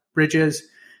of bridges.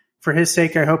 For his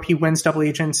sake, I hope he wins Double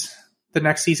Agents the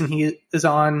next season he is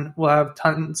on will have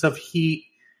tons of heat.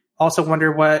 Also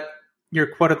wonder what your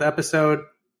quote of the episode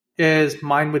is.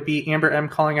 Mine would be Amber M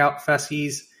calling out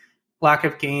Fessie's lack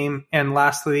of game. And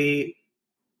lastly,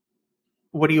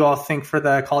 what do you all think for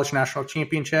the college national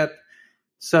championship?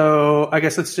 So I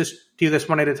guess let's just do this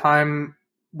one at a time.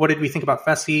 What did we think about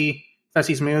Fessie's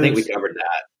moves? I think we covered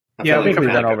that. I think we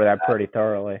went over that pretty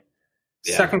thoroughly.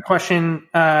 Yeah. Second question,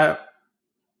 what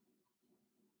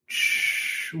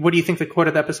do you think the quote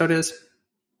of the episode is?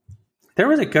 There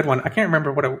was a good one. I can't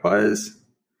remember what it was.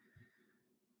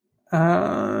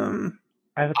 I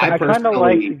kind of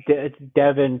like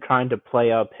Devin trying to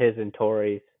play up his and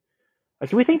Tori's.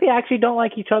 Do we think they actually don't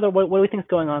like each other? What do we think is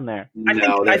going on there?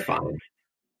 No, they're fine.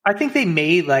 I think they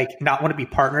may not want to be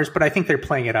partners, but I think they're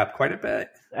playing it up quite a bit.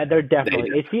 They're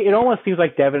definitely. It almost seems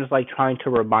like Devin is trying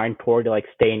to remind Tori to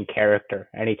stay in character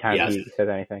anytime he says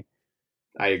anything.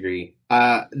 I agree.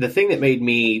 The thing that made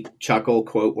me chuckle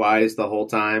quote wise the whole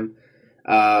time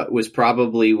was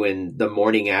probably when the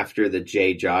morning after the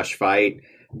Jay Josh fight,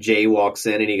 Jay walks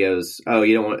in and he goes, "Oh,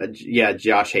 you don't want? Yeah,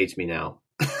 Josh hates me now."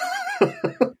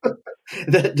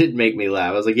 That did make me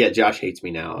laugh. I was like, "Yeah, Josh hates me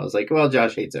now." I was like, "Well,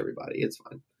 Josh hates everybody. It's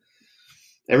fine.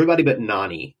 Everybody but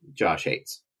Nani, Josh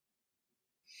hates."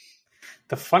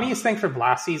 The funniest thing from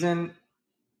last season,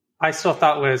 I still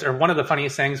thought was, or one of the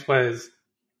funniest things was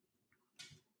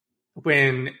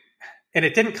when, and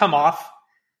it didn't come off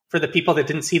for the people that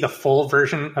didn't see the full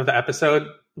version of the episode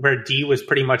where D was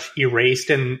pretty much erased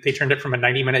and they turned it from a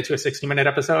 90-minute to a 60-minute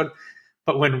episode.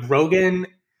 But when Rogan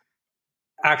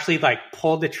actually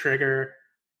pulled the trigger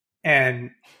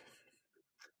and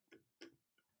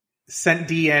sent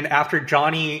D in after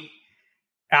Johnny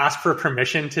asked for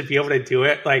permission to be able to do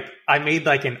it, I made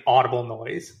an audible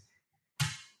noise.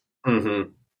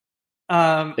 Mm-hmm.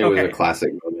 It was a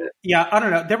classic moment. Yeah, I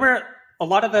don't know. There were a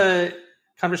lot of the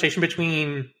conversation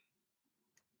between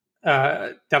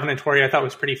Devin and Tori I thought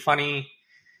was pretty funny.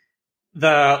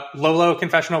 The Lolo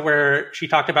confessional where she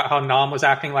talked about how Nam was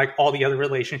acting like all the other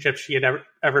relationships she had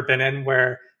ever been in,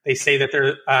 where they say that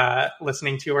they're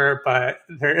listening to her, but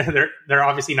they're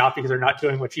obviously not because they're not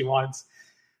doing what she wants.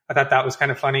 I thought that was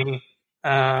kind of funny.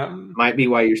 Might be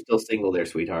why you're still single there,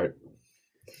 sweetheart.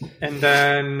 And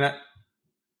then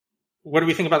what do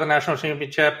we think about the national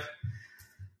championship?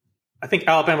 I think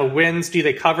Alabama wins. Do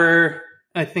they cover?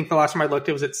 I think the last time I looked,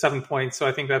 it was at 7 points. So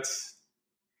I think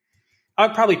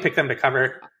I'd probably pick them to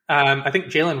cover. I think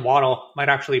Jalen Waddle might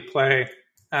actually play.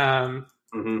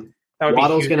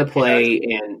 Waddle's going to play,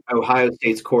 and Ohio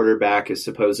State's quarterback is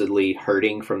supposedly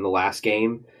hurting from the last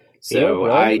game. So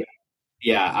I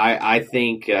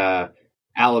think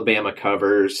Alabama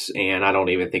covers, and I don't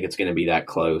even think it's going to be that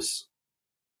close.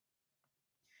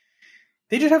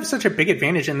 They just have such a big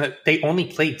advantage in that they only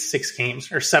played 6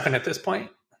 games, or 7 at this point.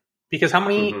 Because how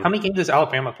many games has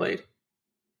Alabama played?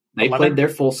 They 11? played their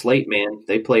full slate, man.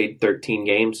 They played 13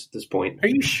 games at this point. Are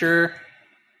you sure?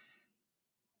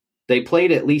 They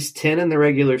played at least 10 in the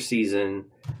regular season.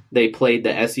 They played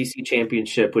the SEC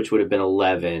championship, which would have been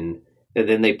 11. And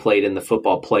then they played in the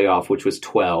football playoff, which was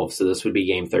 12. So this would be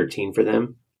game 13 for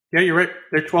them. Yeah, you're right.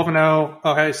 They're 12-0.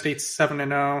 Ohio State's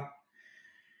 7-0.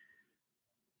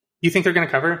 You think they're going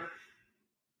to cover?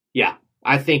 Yeah.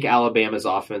 I think Alabama's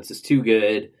offense is too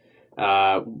good.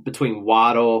 Between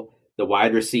Waddle, the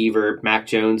wide receiver, Mac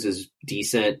Jones is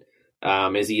decent.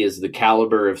 As he is the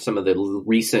caliber of some of the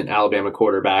recent Alabama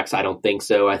quarterbacks, I don't think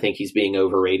so. I think he's being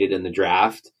overrated in the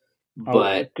draft.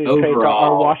 But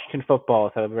overall, our Washington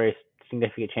footballs have a very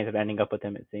significant chance of ending up with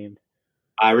him, it seems.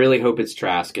 I really hope it's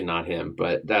Trask and not him,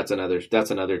 but that's another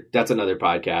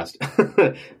podcast.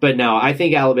 But no, I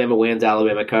think Alabama wins.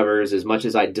 Alabama covers. As much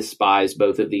as I despise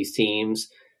both of these teams,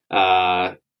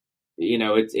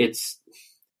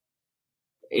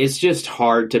 it's just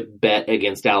hard to bet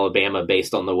against Alabama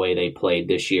based on the way they played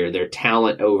this year. Their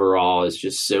talent overall is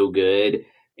just so good.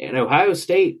 And Ohio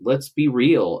State, let's be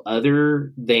real,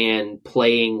 other than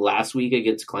playing last week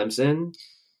against Clemson,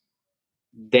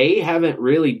 they haven't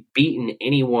really beaten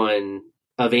anyone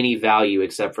of any value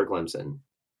except for Clemson.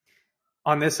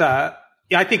 On this, I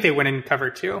think they win in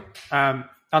cover too. On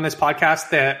this podcast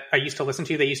that I used to listen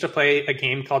to, they used to play a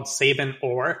game called Saban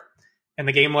Or. And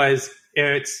the game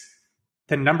it's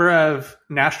the number of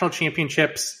national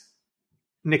championships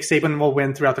Nick Saban will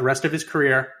win throughout the rest of his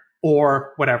career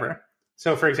or whatever.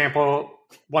 So, for example,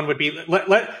 one would be,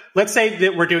 let's say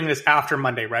that we're doing this after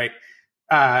Monday, right?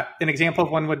 An example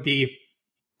of one would be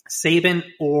Saban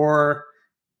or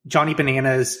Johnny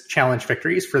Bananas challenge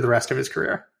victories for the rest of his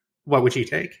career. What would you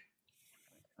take?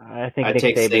 I think I'd Nick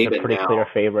take Saban's a Saban pretty now. clear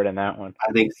favorite in that one.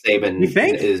 I think Saban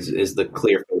is the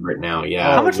clear favorite now.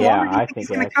 Yeah. How much longer do you think he's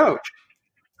going to coach?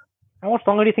 How much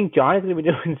longer do you think Johnny's going to be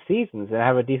doing seasons and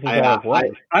have a decent shot of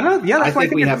winning? I know. Yeah, I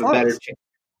think we have a better chance.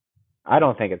 I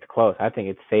don't think it's close. I think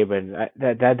it's Saban.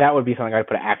 That would be something I'd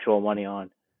put actual money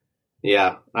on.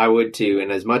 Yeah, I would too.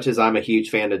 And as much as I'm a huge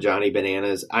fan of Johnny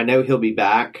Bananas, I know he'll be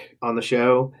back on the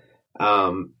show.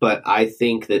 But I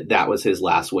think that was his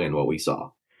last win. What we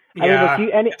saw. Yeah, I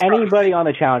mean, anybody on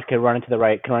the challenge can run into the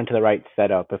right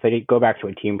setup. If they go back to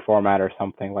a team format or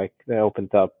something, like that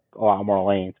opens up a lot more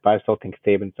lanes. But I still think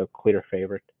Saban's a clear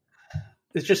favorite.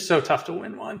 It's just so tough to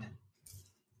win one.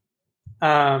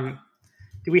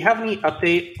 Do we have any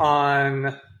update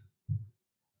on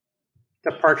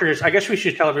departures? I guess we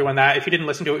should tell everyone that if you didn't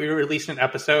listen to it, we released an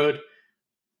episode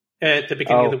at the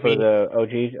beginning of the week. For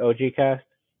the OG cast.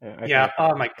 Yeah.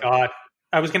 Oh my God.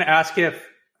 I was going to ask if.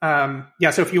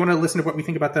 So if you want to listen to what we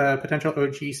think about the potential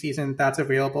OG season, that's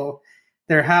available.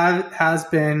 There has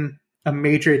been a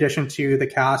major addition to the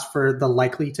cast for the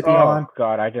likely to be on. Oh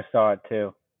God, I just saw it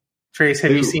too. Trace,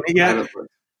 have you seen it yet?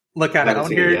 Look at it. I want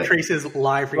to hear Trace's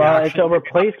live reaction. Well, it's a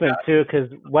replacement too,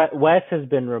 because Wes has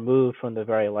been removed from the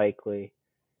very likely.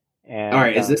 And, all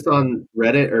right, is this on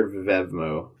Reddit or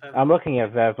Vevmo? I'm looking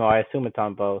at Vevmo. I assume it's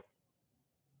on both.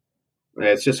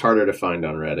 It's just harder to find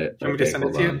on Reddit. Do you want me to send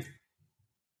it to you?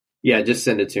 Yeah, just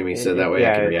send it to me so that way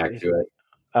I can react to it.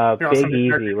 Big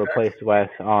Easy replaced Wes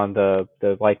on the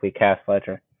likely cast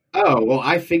ledger. Oh, well,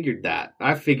 I figured that.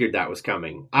 I figured that was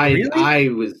coming. Really? I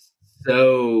was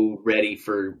so ready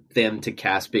for them to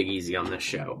cast Big Easy on this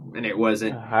show, and it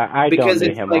wasn't. I don't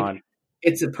need him on.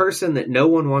 It's a person that no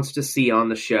one wants to see on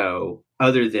the show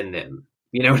other than them.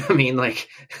 You know what I mean? Like,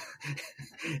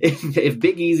 if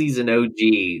Big Easy's an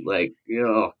OG, like,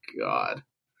 oh God.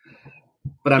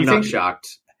 But I'm not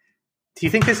shocked. Do you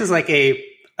think this is like a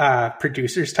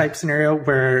producers type scenario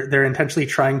where they're intentionally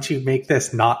trying to make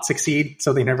this not succeed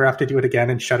so they never have to do it again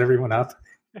and shut everyone up?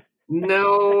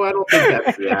 No, I don't think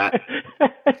that's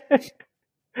that.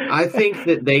 I think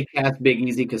that they cast Big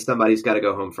Easy because somebody's got to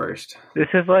go home first. This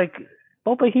is like,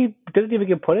 but he doesn't even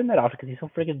get put in that often because he's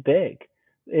so freaking big.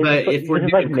 But if we're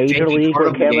like Major League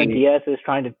where Cameron Diaz is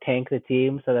trying to tank the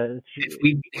team, so that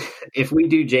if we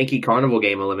do janky Carnival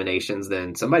game eliminations,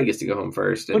 then somebody gets to go home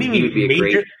first, and he would be a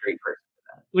great person for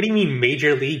that. What do you mean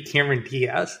Major League Cameron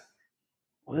Diaz?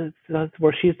 Well, that's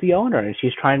where she's the owner, and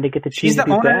she's trying to get the team. She's the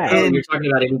owner. You're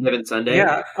talking about Any Given Sunday.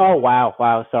 Yeah. Oh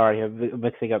wow. Sorry, I'm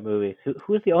mixing up movies.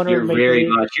 Who's the owner? You're of Major very League?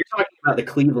 much. You're talking about the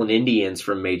Cleveland Indians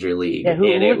from Major League. Yeah,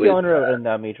 who's the owner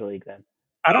in Major League then?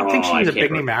 I don't think she's a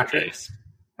big name actress.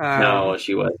 No,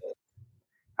 she wasn't.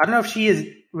 I don't know if she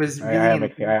was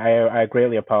really. I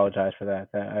greatly apologize for that.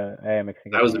 I am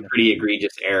mixing. That was a pretty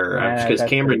egregious error because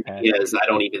Cameron Diaz, I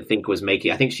don't even think was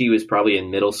making. I think she was probably in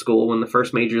middle school when the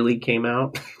first Major League came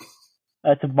out.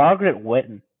 It's Margaret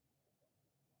Whitten.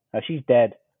 She's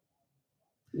dead.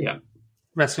 Yeah.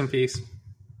 Rest in peace.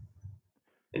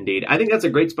 Indeed. I think that's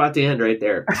a great spot to end right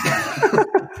there. All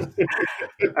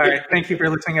right. Thank you for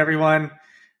listening, everyone.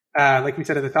 Like we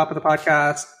said at the top of the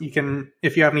podcast, you can,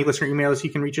 if you have any listener emails, you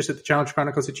can reach us at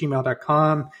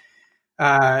thechallengechronicles@gmail.com.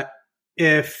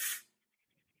 If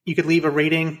you could leave a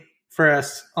rating for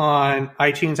us on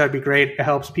iTunes, that'd be great. It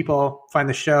helps people find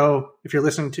the show. If you're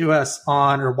listening to us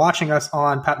on or watching us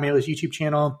on Pat Mailer's YouTube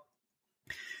channel,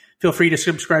 feel free to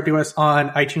subscribe to us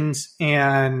on iTunes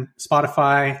and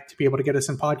Spotify to be able to get us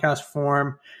in podcast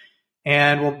form.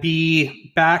 And we'll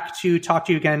be back to talk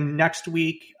to you again next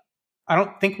week. I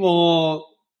don't think we'll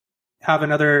have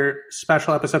another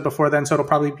special episode before then, so it'll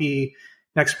probably be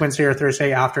next Wednesday or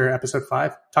Thursday after episode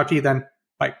 5. Talk to you then.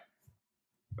 Bye.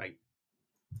 Bye.